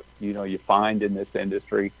lingo that you find in this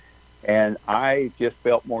industry, and I just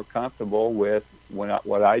felt more comfortable with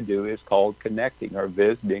what I do is called connecting or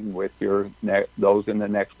visiting with those in the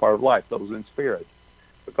next part of life, those in spirit,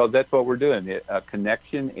 because that's what we're doing. A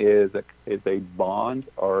connection is a bond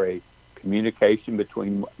or a communication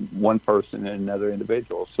between one person and another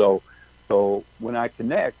individual. So when I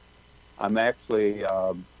connect, I'm actually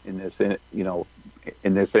in this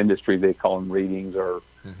industry they call them readings or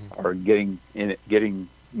getting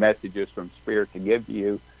messages from spirit to give to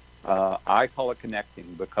you. I call it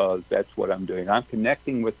connecting, because that's what I'm doing. I'm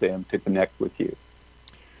connecting with them to connect with you.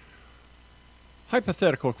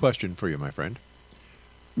 Hypothetical question for you, my friend.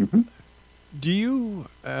 Do you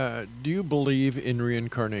believe in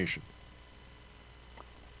reincarnation?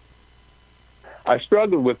 I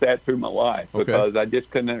struggled with that through my life, because I just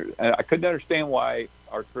couldn't understand why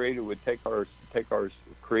our Creator would take our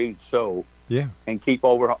created soul and keep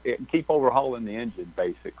overhauling the engine,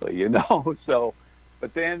 basically, So,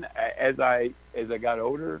 but then as I got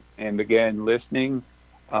older and began listening,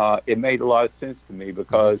 it made a lot of sense to me,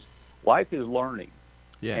 because life is learning.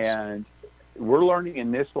 Yes. And we're learning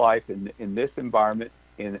in this life, in this environment,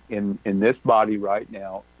 in this body right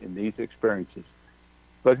now, in these experiences.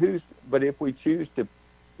 But if we choose to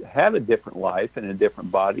have a different life and a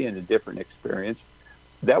different body and a different experience,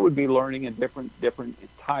 that would be learning a different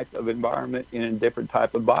type of environment in a different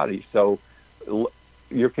type of body. So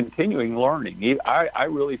you're continuing learning. I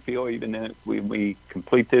really feel even if we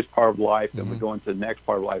complete this part of life and we go into the next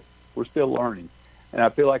part of life, we're still learning. And I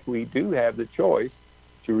feel like we do have the choice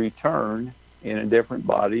to return in a different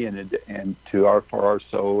body, and for our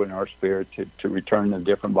soul and our spirit to return in a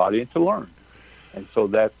different body and to learn. And so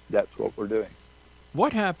that's what we're doing.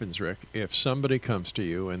 What happens, Rick, if somebody comes to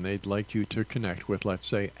you and they'd like you to connect with, let's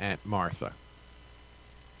say, Aunt Martha,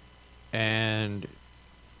 and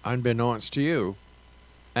unbeknownst to you,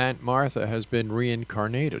 Aunt Martha has been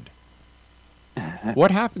reincarnated?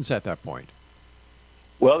 What happens at that point?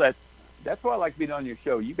 Well, that's why I like being on your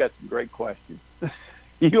show. You got some great questions.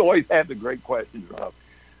 You always have the great questions, Rob.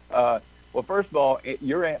 Well, first of all,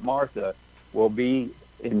 your Aunt Martha will be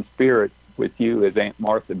in spirit with you as Aunt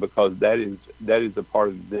Martha, because that is a part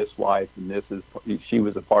of this life, and she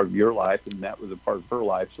was a part of your life, and that was a part of her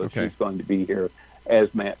life. So okay. She's going to be here as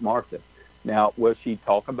Aunt Martha. Now, will she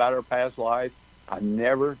talk about her past lives?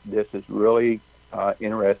 This is really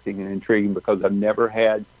interesting and intriguing, because I've never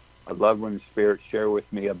had a loved one in spirit share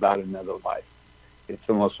with me about another life. It's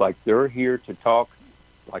almost like they're here to talk,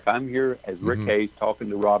 like I'm here as Rick Hayes talking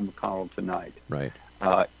to Rob McConnell tonight. Right.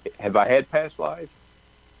 Have I had past lives?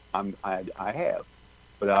 I have,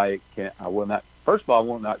 but I will not. First of all, I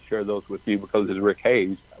will not share those with you, because as Rick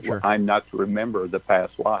Hayes, sure. I'm not to remember the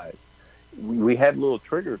past lives. We have little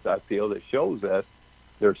triggers, I feel, that shows us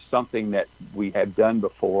there's something that we have done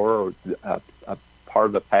before, or a part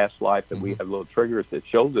of the past life that we have little triggers that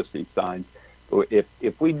shows us these signs.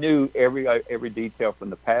 If we knew every detail from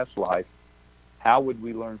the past life, how would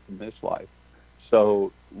we learn from this life?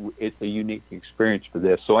 So it's a unique experience for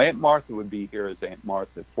this. So Aunt Martha would be here as Aunt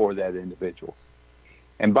Martha for that individual.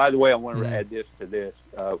 And by the way, I want to add this to this.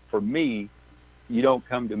 For me, you don't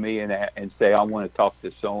come to me and say, I want to talk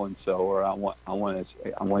to so-and-so, or I want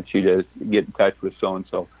you to get in touch with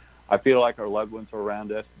so-and-so. I feel like our loved ones are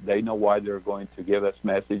around us. They know why they're going to give us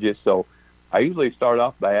messages. So I usually start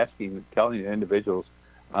off by telling the individuals,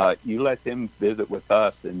 you let them visit with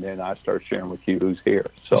us, and then I start sharing with you who's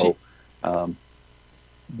here. So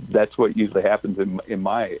that's what usually happens in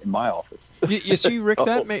my office. You see, Rick,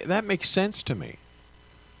 that makes sense to me.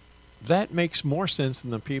 That makes more sense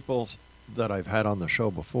than the people that I've had on the show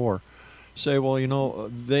before say, well,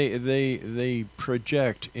 they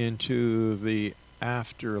project into the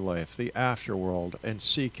afterlife, the afterworld, and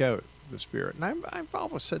seek out the spirit. And I've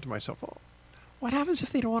always said to myself, oh, what happens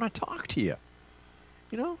if they don't want to talk to you?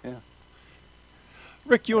 Yeah.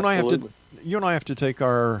 Rick, you and I have to take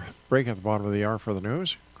our break at the bottom of the hour for the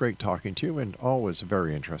news. Great talking to you, and always a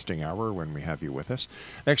very interesting hour when we have you with us.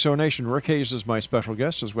 XO Nation, Rick Hayes is my special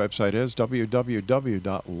guest. His website is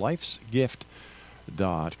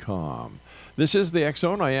www.lifesgift.com. This is the X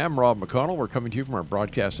Zone. I am Rob McConnell. We're coming to you from our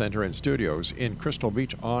broadcast center and studios in Crystal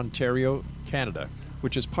Beach, Ontario, Canada,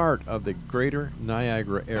 which is part of the Greater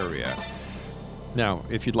Niagara area. Now,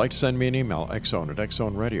 if you'd like to send me an email,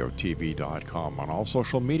 xzone@xzoneradiotv.com. On all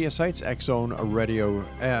social media sites, Xzone Radio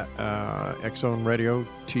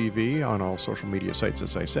TV on all social media sites,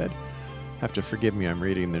 as I said. Have to forgive me, I'm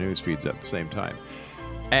reading the news feeds at the same time.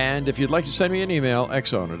 And if you'd like to send me an email,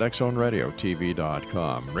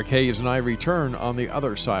 xzone@xzoneradiotv.com. Rick Hayes and I return on the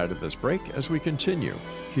other side of this break as we continue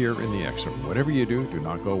here in the X Zone. Whatever you do, do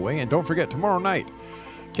not go away. And don't forget, tomorrow night,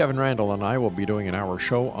 Kevin Randall and I will be doing an hour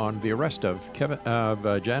show on the arrest of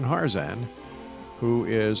Jan Harzan, who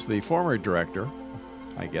is the former director,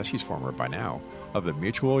 I guess he's former by now, of the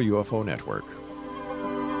Mutual UFO Network.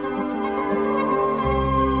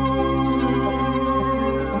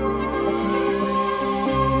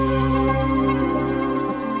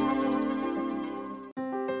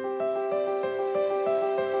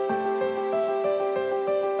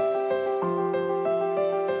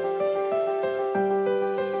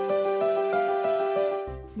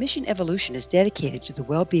 Mission Evolution is dedicated to the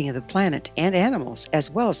well-being of the planet and animals, as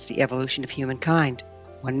well as the evolution of humankind.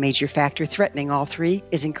 One major factor threatening all three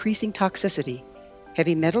is increasing toxicity.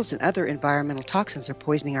 Heavy metals and other environmental toxins are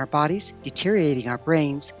poisoning our bodies, deteriorating our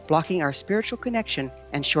brains, blocking our spiritual connection,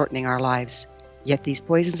 and shortening our lives. Yet these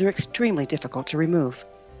poisons are extremely difficult to remove.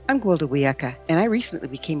 I'm Gwilda Wiyaka, and I recently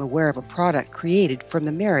became aware of a product created from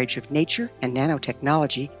the marriage of nature and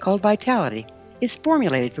nanotechnology called Vitality. It's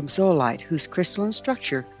formulated from zoolite, whose crystalline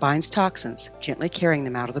structure binds toxins, gently carrying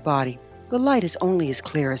them out of the body. The light is only as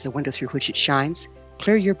clear as the window through which it shines.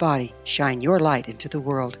 Clear your body, shine your light into the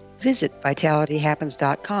world. Visit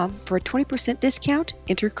vitalityhappens.com for a 20% discount.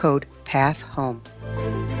 Enter code PATHHOME.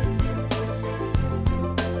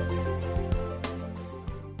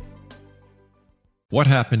 What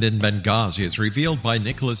happened in Benghazi is revealed by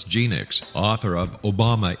Nicholas Genix, author of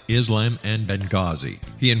Obama, Islam, and Benghazi.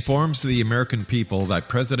 He informs the American people that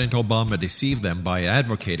President Obama deceived them by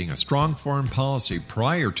advocating a strong foreign policy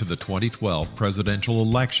prior to the 2012 presidential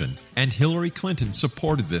election, and Hillary Clinton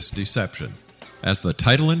supported this deception. As the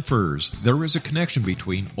title infers, there is a connection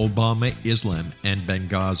between Obama, Islam, and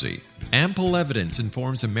Benghazi. Ample evidence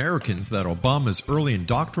informs Americans that Obama's early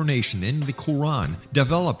indoctrination in the Quran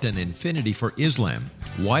developed an affinity for Islam,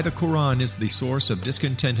 why the Quran is the source of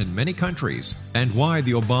discontent in many countries, and why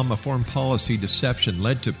the Obama foreign policy deception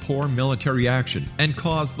led to poor military action and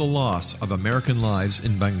caused the loss of American lives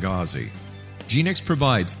in Benghazi. GeneX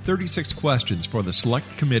provides 36 questions for the Select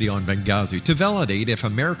Committee on Benghazi to validate if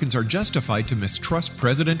Americans are justified to mistrust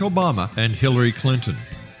President Obama and Hillary Clinton.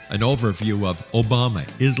 An overview of Obama,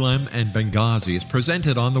 Islam, and Benghazi is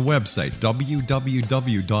presented on the website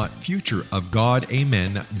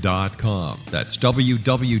www.futureofgodamen.com. That's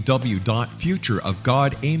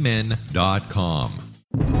www.futureofgodamen.com.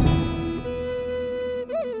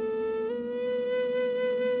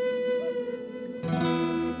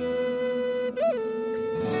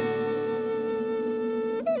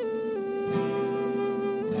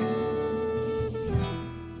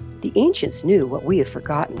 The ancients knew what we have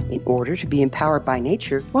forgotten. In order to be empowered by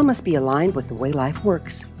nature, one must be aligned with the way life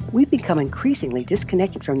works. We've become increasingly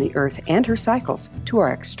disconnected from the earth and her cycles, to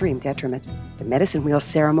our extreme detriment. The medicine wheel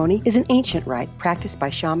ceremony is an ancient rite practiced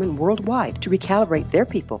by shamans worldwide to recalibrate their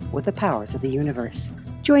people with the powers of the universe.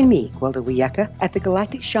 Join me, Gwilda Wiyaka, at the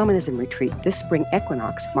Galactic Shamanism Retreat this spring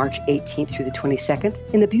equinox, March 18th through the 22nd,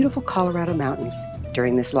 in the beautiful Colorado Mountains.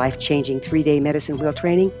 During this life-changing 3-day medicine wheel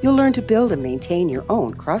training, you'll learn to build and maintain your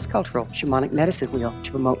own cross-cultural shamanic medicine wheel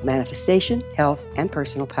to promote manifestation, health, and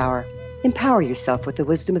personal power. Empower yourself with the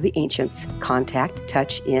wisdom of the ancients. Contact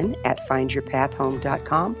Touch In at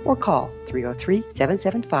findyourpathhome.com or call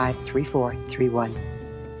 303-775-3431.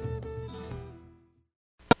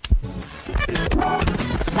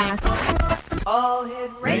 All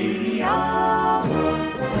Hit Radio.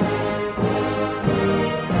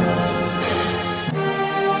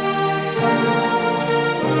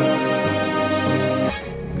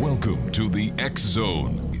 Welcome to the X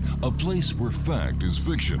Zone, a place where fact is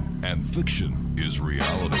fiction and fiction is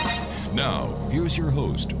reality. Now, here's your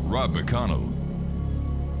host, Rob McConnell.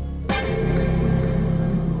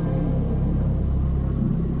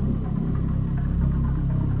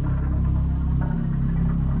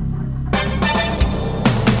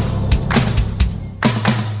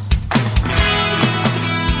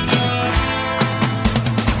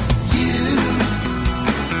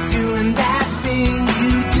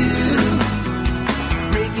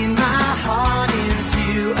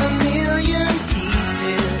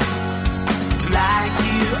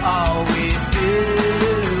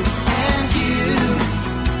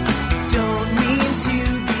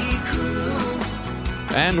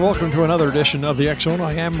 Welcome to another edition of the X Zone.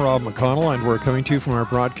 I am Rob McConnell, and we're coming to you from our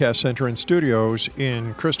broadcast center and studios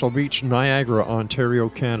in Crystal Beach, Niagara, Ontario,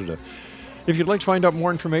 Canada. If you'd like to find out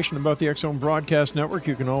more information about the X Zone Broadcast Network,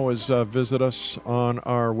 you can always visit us on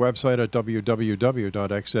our website at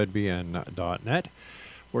www.xzbn.net,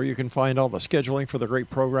 where you can find all the scheduling for the great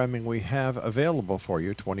programming we have available for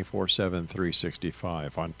you 24/7,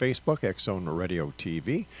 365 on Facebook, X Zone Radio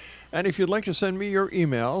TV. And if you'd like to send me your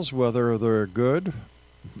emails, whether they're good,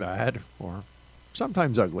 bad, or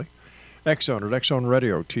sometimes ugly, xzone at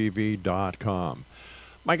xzoneradiotv.com.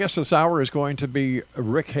 My guest this hour is going to be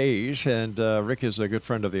Rick Hayes, and Rick is a good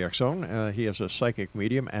friend of the X Zone. He is a psychic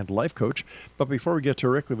medium and life coach. But before we get to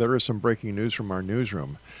Rick, there is some breaking news from our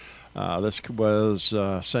newsroom. This was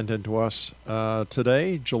sent in to us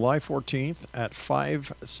today, July 14th at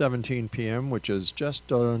 5:17 p.m., which is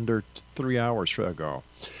just under 3 hours ago.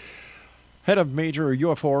 Head of major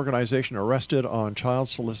UFO organization arrested on child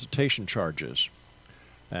solicitation charges.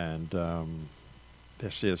 And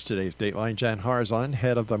this is today's Dateline. Jan Harzan,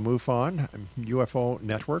 head of the MUFON UFO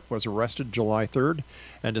Network, was arrested July 3rd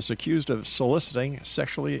and is accused of soliciting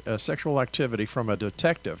sexual activity from a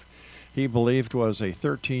detective he believed was a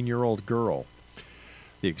 13-year-old girl.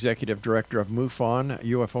 The executive director of MUFON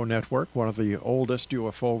UFO Network, one of the oldest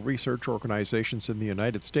UFO research organizations in the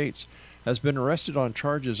United States, has been arrested on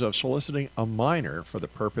charges of soliciting a minor for the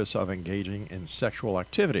purpose of engaging in sexual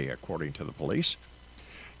activity, according to the police.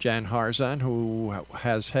 Jan Harzan, who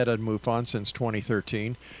has headed MUFON since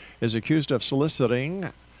 2013, is accused of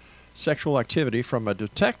soliciting sexual activity from a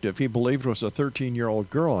detective he believed was a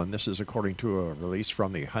 13-year-old girl, and this is according to a release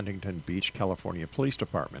from the Huntington Beach, California Police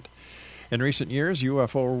Department. In recent years,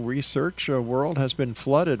 UFO research world has been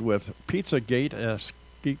flooded with Pizzagate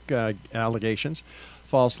allegations,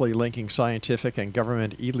 falsely linking scientific and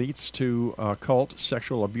government elites to occult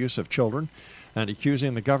sexual abuse of children, and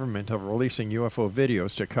accusing the government of releasing UFO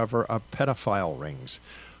videos to cover up pedophile rings.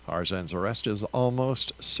 Harzan's arrest is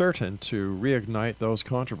almost certain to reignite those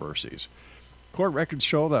controversies. Court records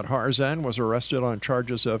show that Harzan was arrested on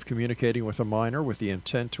charges of communicating with a minor with the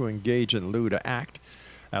intent to engage in lewd act,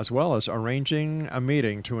 as well as arranging a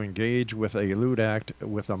meeting to engage with a lewd act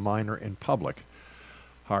with a minor in public.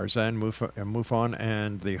 Harzan, MUFON,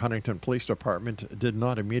 and the Huntington Police Department did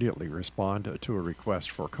not immediately respond to a request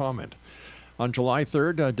for comment. On July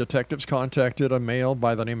 3rd, detectives contacted a male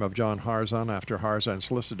by the name of John Harzan after Harzan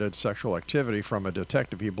solicited sexual activity from a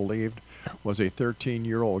detective he believed was a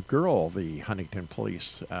 13-year-old girl, the Huntington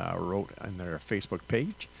Police wrote on their Facebook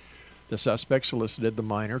page. The suspect solicited the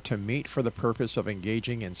minor to meet for the purpose of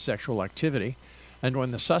engaging in sexual activity, and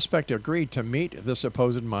when the suspect agreed to meet the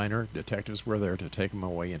supposed minor, detectives were there to take him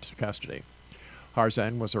away into custody.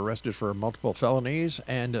 Harzan was arrested for multiple felonies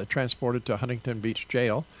and transported to Huntington Beach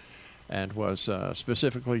Jail, and was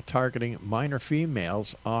specifically targeting minor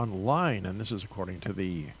females online, and this is according to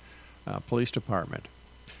the police department.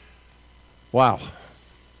 Wow.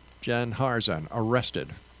 Jan Harzan arrested.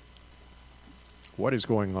 What is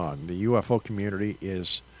going on? The UFO community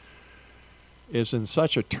is in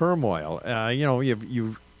such a turmoil.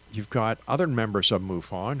 You've got other members of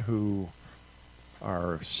MUFON who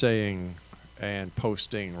are saying and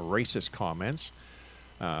posting racist comments.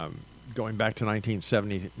 Going back to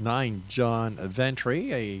 1979, John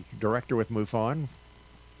Ventry, a director with MUFON,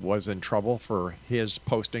 was in trouble for his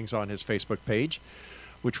postings on his Facebook page,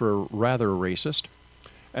 which were rather racist.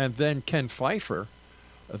 And then Ken Pfeiffer,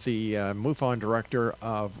 the MUFON director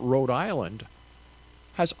of Rhode Island,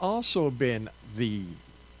 has also been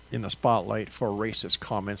in the spotlight for racist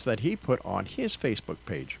comments that he put on his Facebook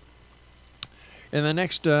page. In the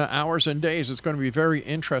next hours and days, it's going to be very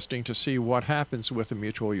interesting to see what happens with the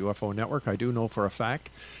Mutual UFO Network. I do know for a fact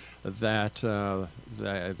that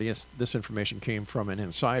this information came from an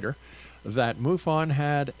insider, that MUFON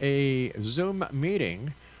had a Zoom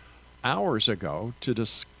meeting hours ago to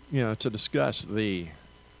discuss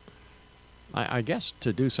I guess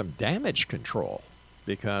to do some damage control,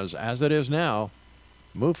 because as it is now,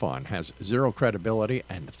 MUFON has zero credibility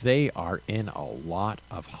and they are in a lot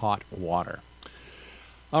of hot water.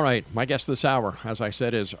 All right, my guest this hour, as I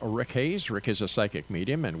said, is Rick Hayes. Rick is a psychic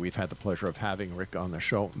medium, and we've had the pleasure of having Rick on the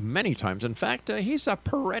show many times. In fact, he's a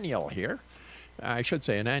perennial here. I should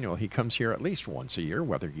say an annual. He comes here at least once a year,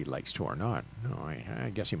 whether he likes to or not. No, I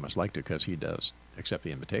guess he must like to, because he does accept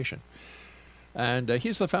the invitation. And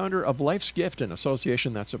he's the founder of LifesGift, an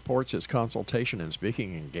association that supports his consultation and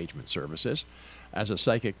speaking engagement services. As a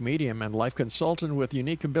psychic medium and life consultant with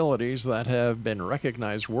unique abilities that have been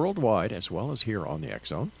recognized worldwide as well as here on the X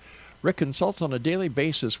Zone, Rick consults on a daily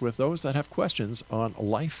basis with those that have questions on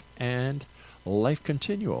life and life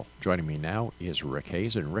continual. Joining me now is Rick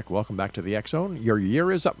Hayes. And Rick, welcome back to the X Zone. Your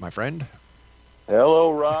year is up, my friend.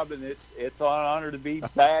 Hello, Rob, and it's an honor to be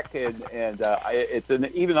back, and it's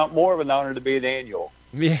even more of an honor to be an annual.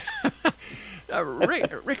 Yeah.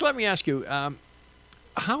 Rick, let me ask you,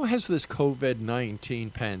 how has this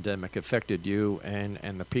COVID-19 pandemic affected you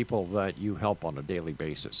and the people that you help on a daily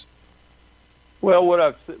basis? Well,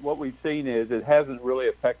 what we've seen is it hasn't really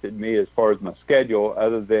affected me as far as my schedule,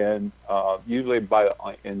 other than usually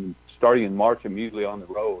starting in March, I'm usually on the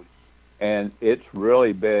road, and it's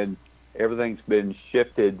really been, everything's been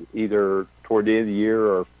shifted either toward the end of the year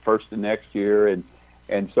or first of next year,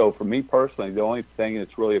 and so for me personally, the only thing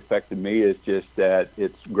that's really affected me is just that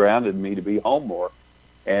it's grounded me to be home more.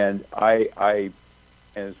 And and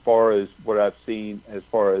as far as what I've seen, as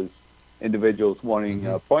far as individuals wanting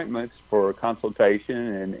appointments for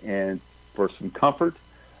consultation and for some comfort,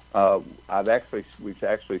 we've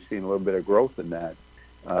actually seen a little bit of growth in that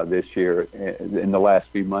this year, in the last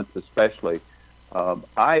few months especially.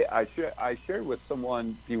 I shared with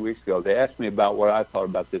someone a few weeks ago. They asked me about what I thought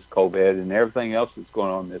about this COVID and everything else that's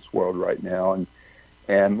going on in this world right now,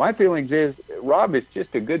 and my feelings is, Rob, it's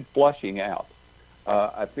just a good flushing out.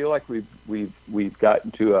 I feel like we've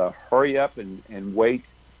gotten to a hurry up and wait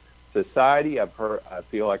society. I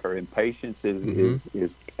feel like our impatience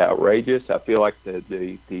is outrageous. I feel like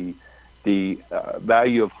the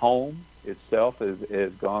value of home itself has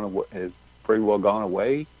pretty well gone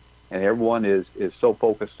away, and everyone is so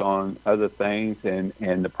focused on other things,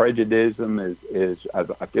 and the prejudice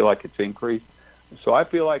I feel like it's increased. So I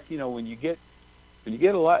feel like, when you get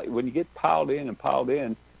piled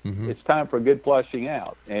in, it's time for a good flushing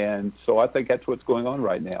out. And so I think that's what's going on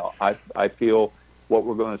right now. I feel what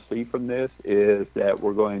we're going to see from this is that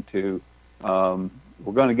we're going to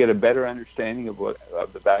get a better understanding of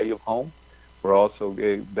the value of home. We're also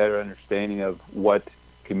getting a better understanding of what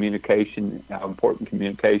communication, how important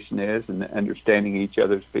communication is, and understanding each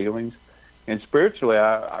other's feelings. And spiritually,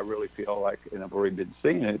 I really feel like, and I've already been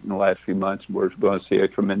seeing it in the last few months, we're going to see a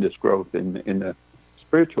tremendous growth in the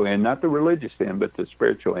spiritual end, not the religious end, but the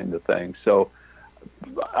spiritual end of things. So,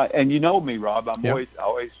 and you know me, Rob, I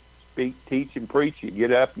always speak, teach, and preach. You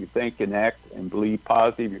get up, you think and act and believe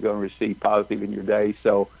positive. You're going to receive positive in your day.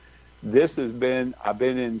 So this has been, I've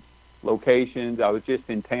been in locations. I was just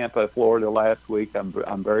in Tampa, Florida last week. I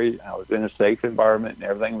was in a safe environment and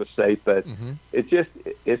everything was safe, but it's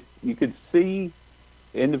you could see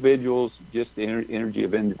individuals, just the energy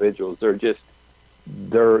of individuals. They're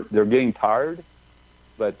getting tired,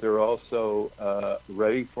 but they're also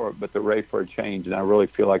ready for a change. And I really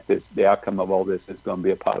feel like the outcome of all this is going to be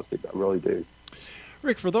a positive. I really do.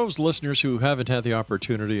 Rick, for those listeners who haven't had the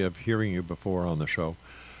opportunity of hearing you before on the show,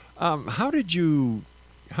 how did you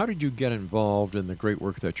get involved in the great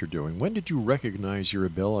work that you're doing? When did you recognize your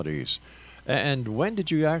abilities? And when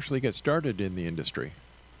did you actually get started in the industry?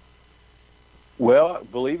 Well,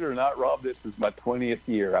 believe it or not, Rob, this is my 20th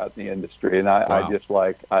year out in the industry. And I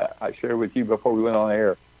shared with you before we went on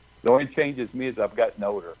air, the only changes me is I've gotten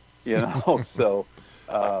older, So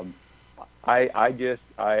I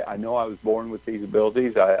know I was born with these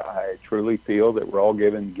abilities. I truly feel that we're all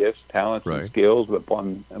given gifts, talents, and skills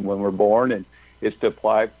when we're born, and it's to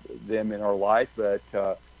apply them in our life. But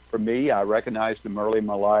for me, I recognized them early in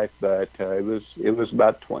my life. But it was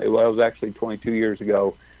about 22 years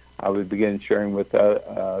ago. I was beginning sharing with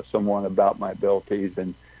someone about my abilities,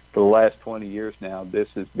 and for the last 20 years now, this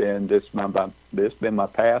has been my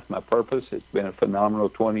path, my purpose. It's been a phenomenal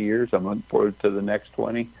 20 years. I'm looking forward to the next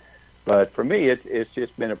 20. But for me, it's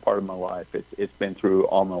just been a part of my life. It's been through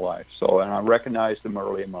all my life. And I recognized them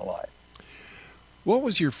early in my life. What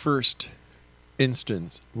was your first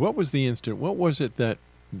instance? What was the instant? What was it that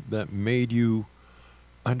made you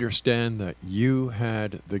understand that you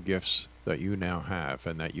had the gifts that you now have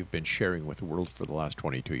and that you've been sharing with the world for the last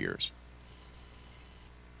 22 years?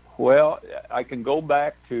 Well, I can go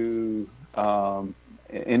back to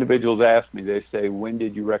individuals ask me, they say, when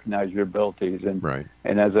did you recognize your abilities? And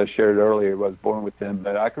as I shared earlier, I was born with them.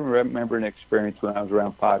 But I can remember an experience when I was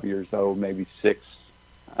around 5 years old, maybe 6,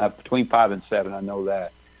 between 5 and 7, I know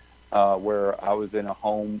that, where I was in a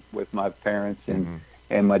home with my parents, and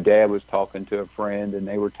my dad was talking to a friend, and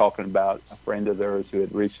they were talking about a friend of theirs who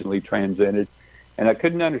had recently transited. And I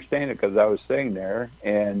couldn't understand it because I was sitting there,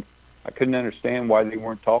 and I couldn't understand why they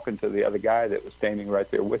weren't talking to the other guy that was standing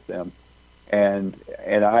right there with them. And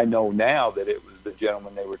I know now that it was the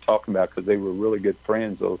gentleman they were talking about because they were really good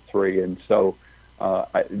friends, those three. And so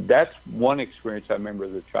that's one experience I remember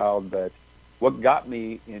as a child. But what got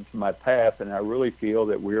me into my path, and I really feel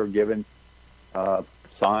that we are given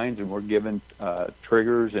signs, and we're given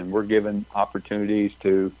triggers, and we're given opportunities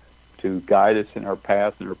to guide us in our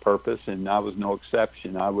path and our purpose. And I was no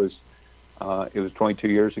exception. It was 22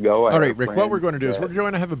 years ago. All right, Rick, what we're going to do is we're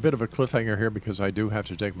going to have a bit of a cliffhanger here because I do have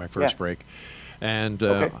to take my first break. And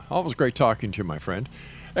always great talking to you, my friend.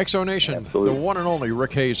 XO Nation, the one and only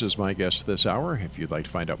Rick Hayes is my guest this hour. If you'd like to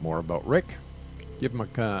find out more about Rick, give him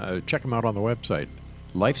check him out on the website,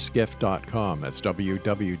 LifesGift.com. That's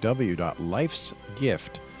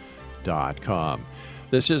www.lifesgift.com.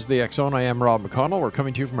 This is the XO. I am Rob McConnell. We're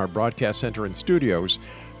coming to you from our broadcast center and studios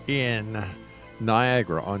in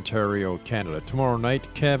Niagara, Ontario, Canada. Tomorrow night,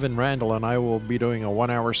 Kevin Randall and I will be doing a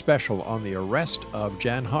 1-hour special on the arrest of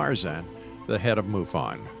Jan Harzan, the head of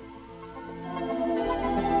MUFON.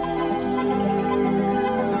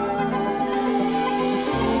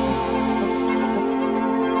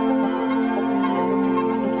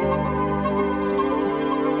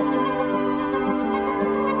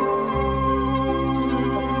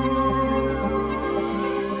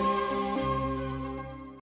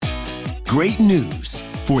 Great news.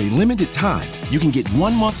 For a limited time, you can get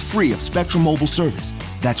 1 month free of Spectrum Mobile service.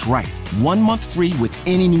 That's right, 1 month free with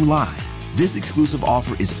any new line. This exclusive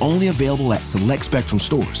offer is only available at select Spectrum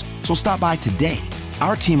stores, so stop by today.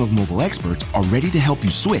 Our team of mobile experts are ready to help you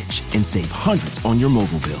switch and save hundreds on your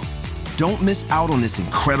mobile bill. Don't miss out on this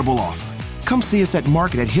incredible offer. Come see us at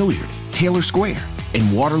Market at Hilliard, Taylor Square,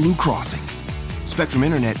 and Waterloo Crossing. Spectrum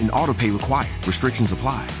Internet and autopay required. Restrictions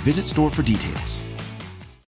apply. Visit store for details.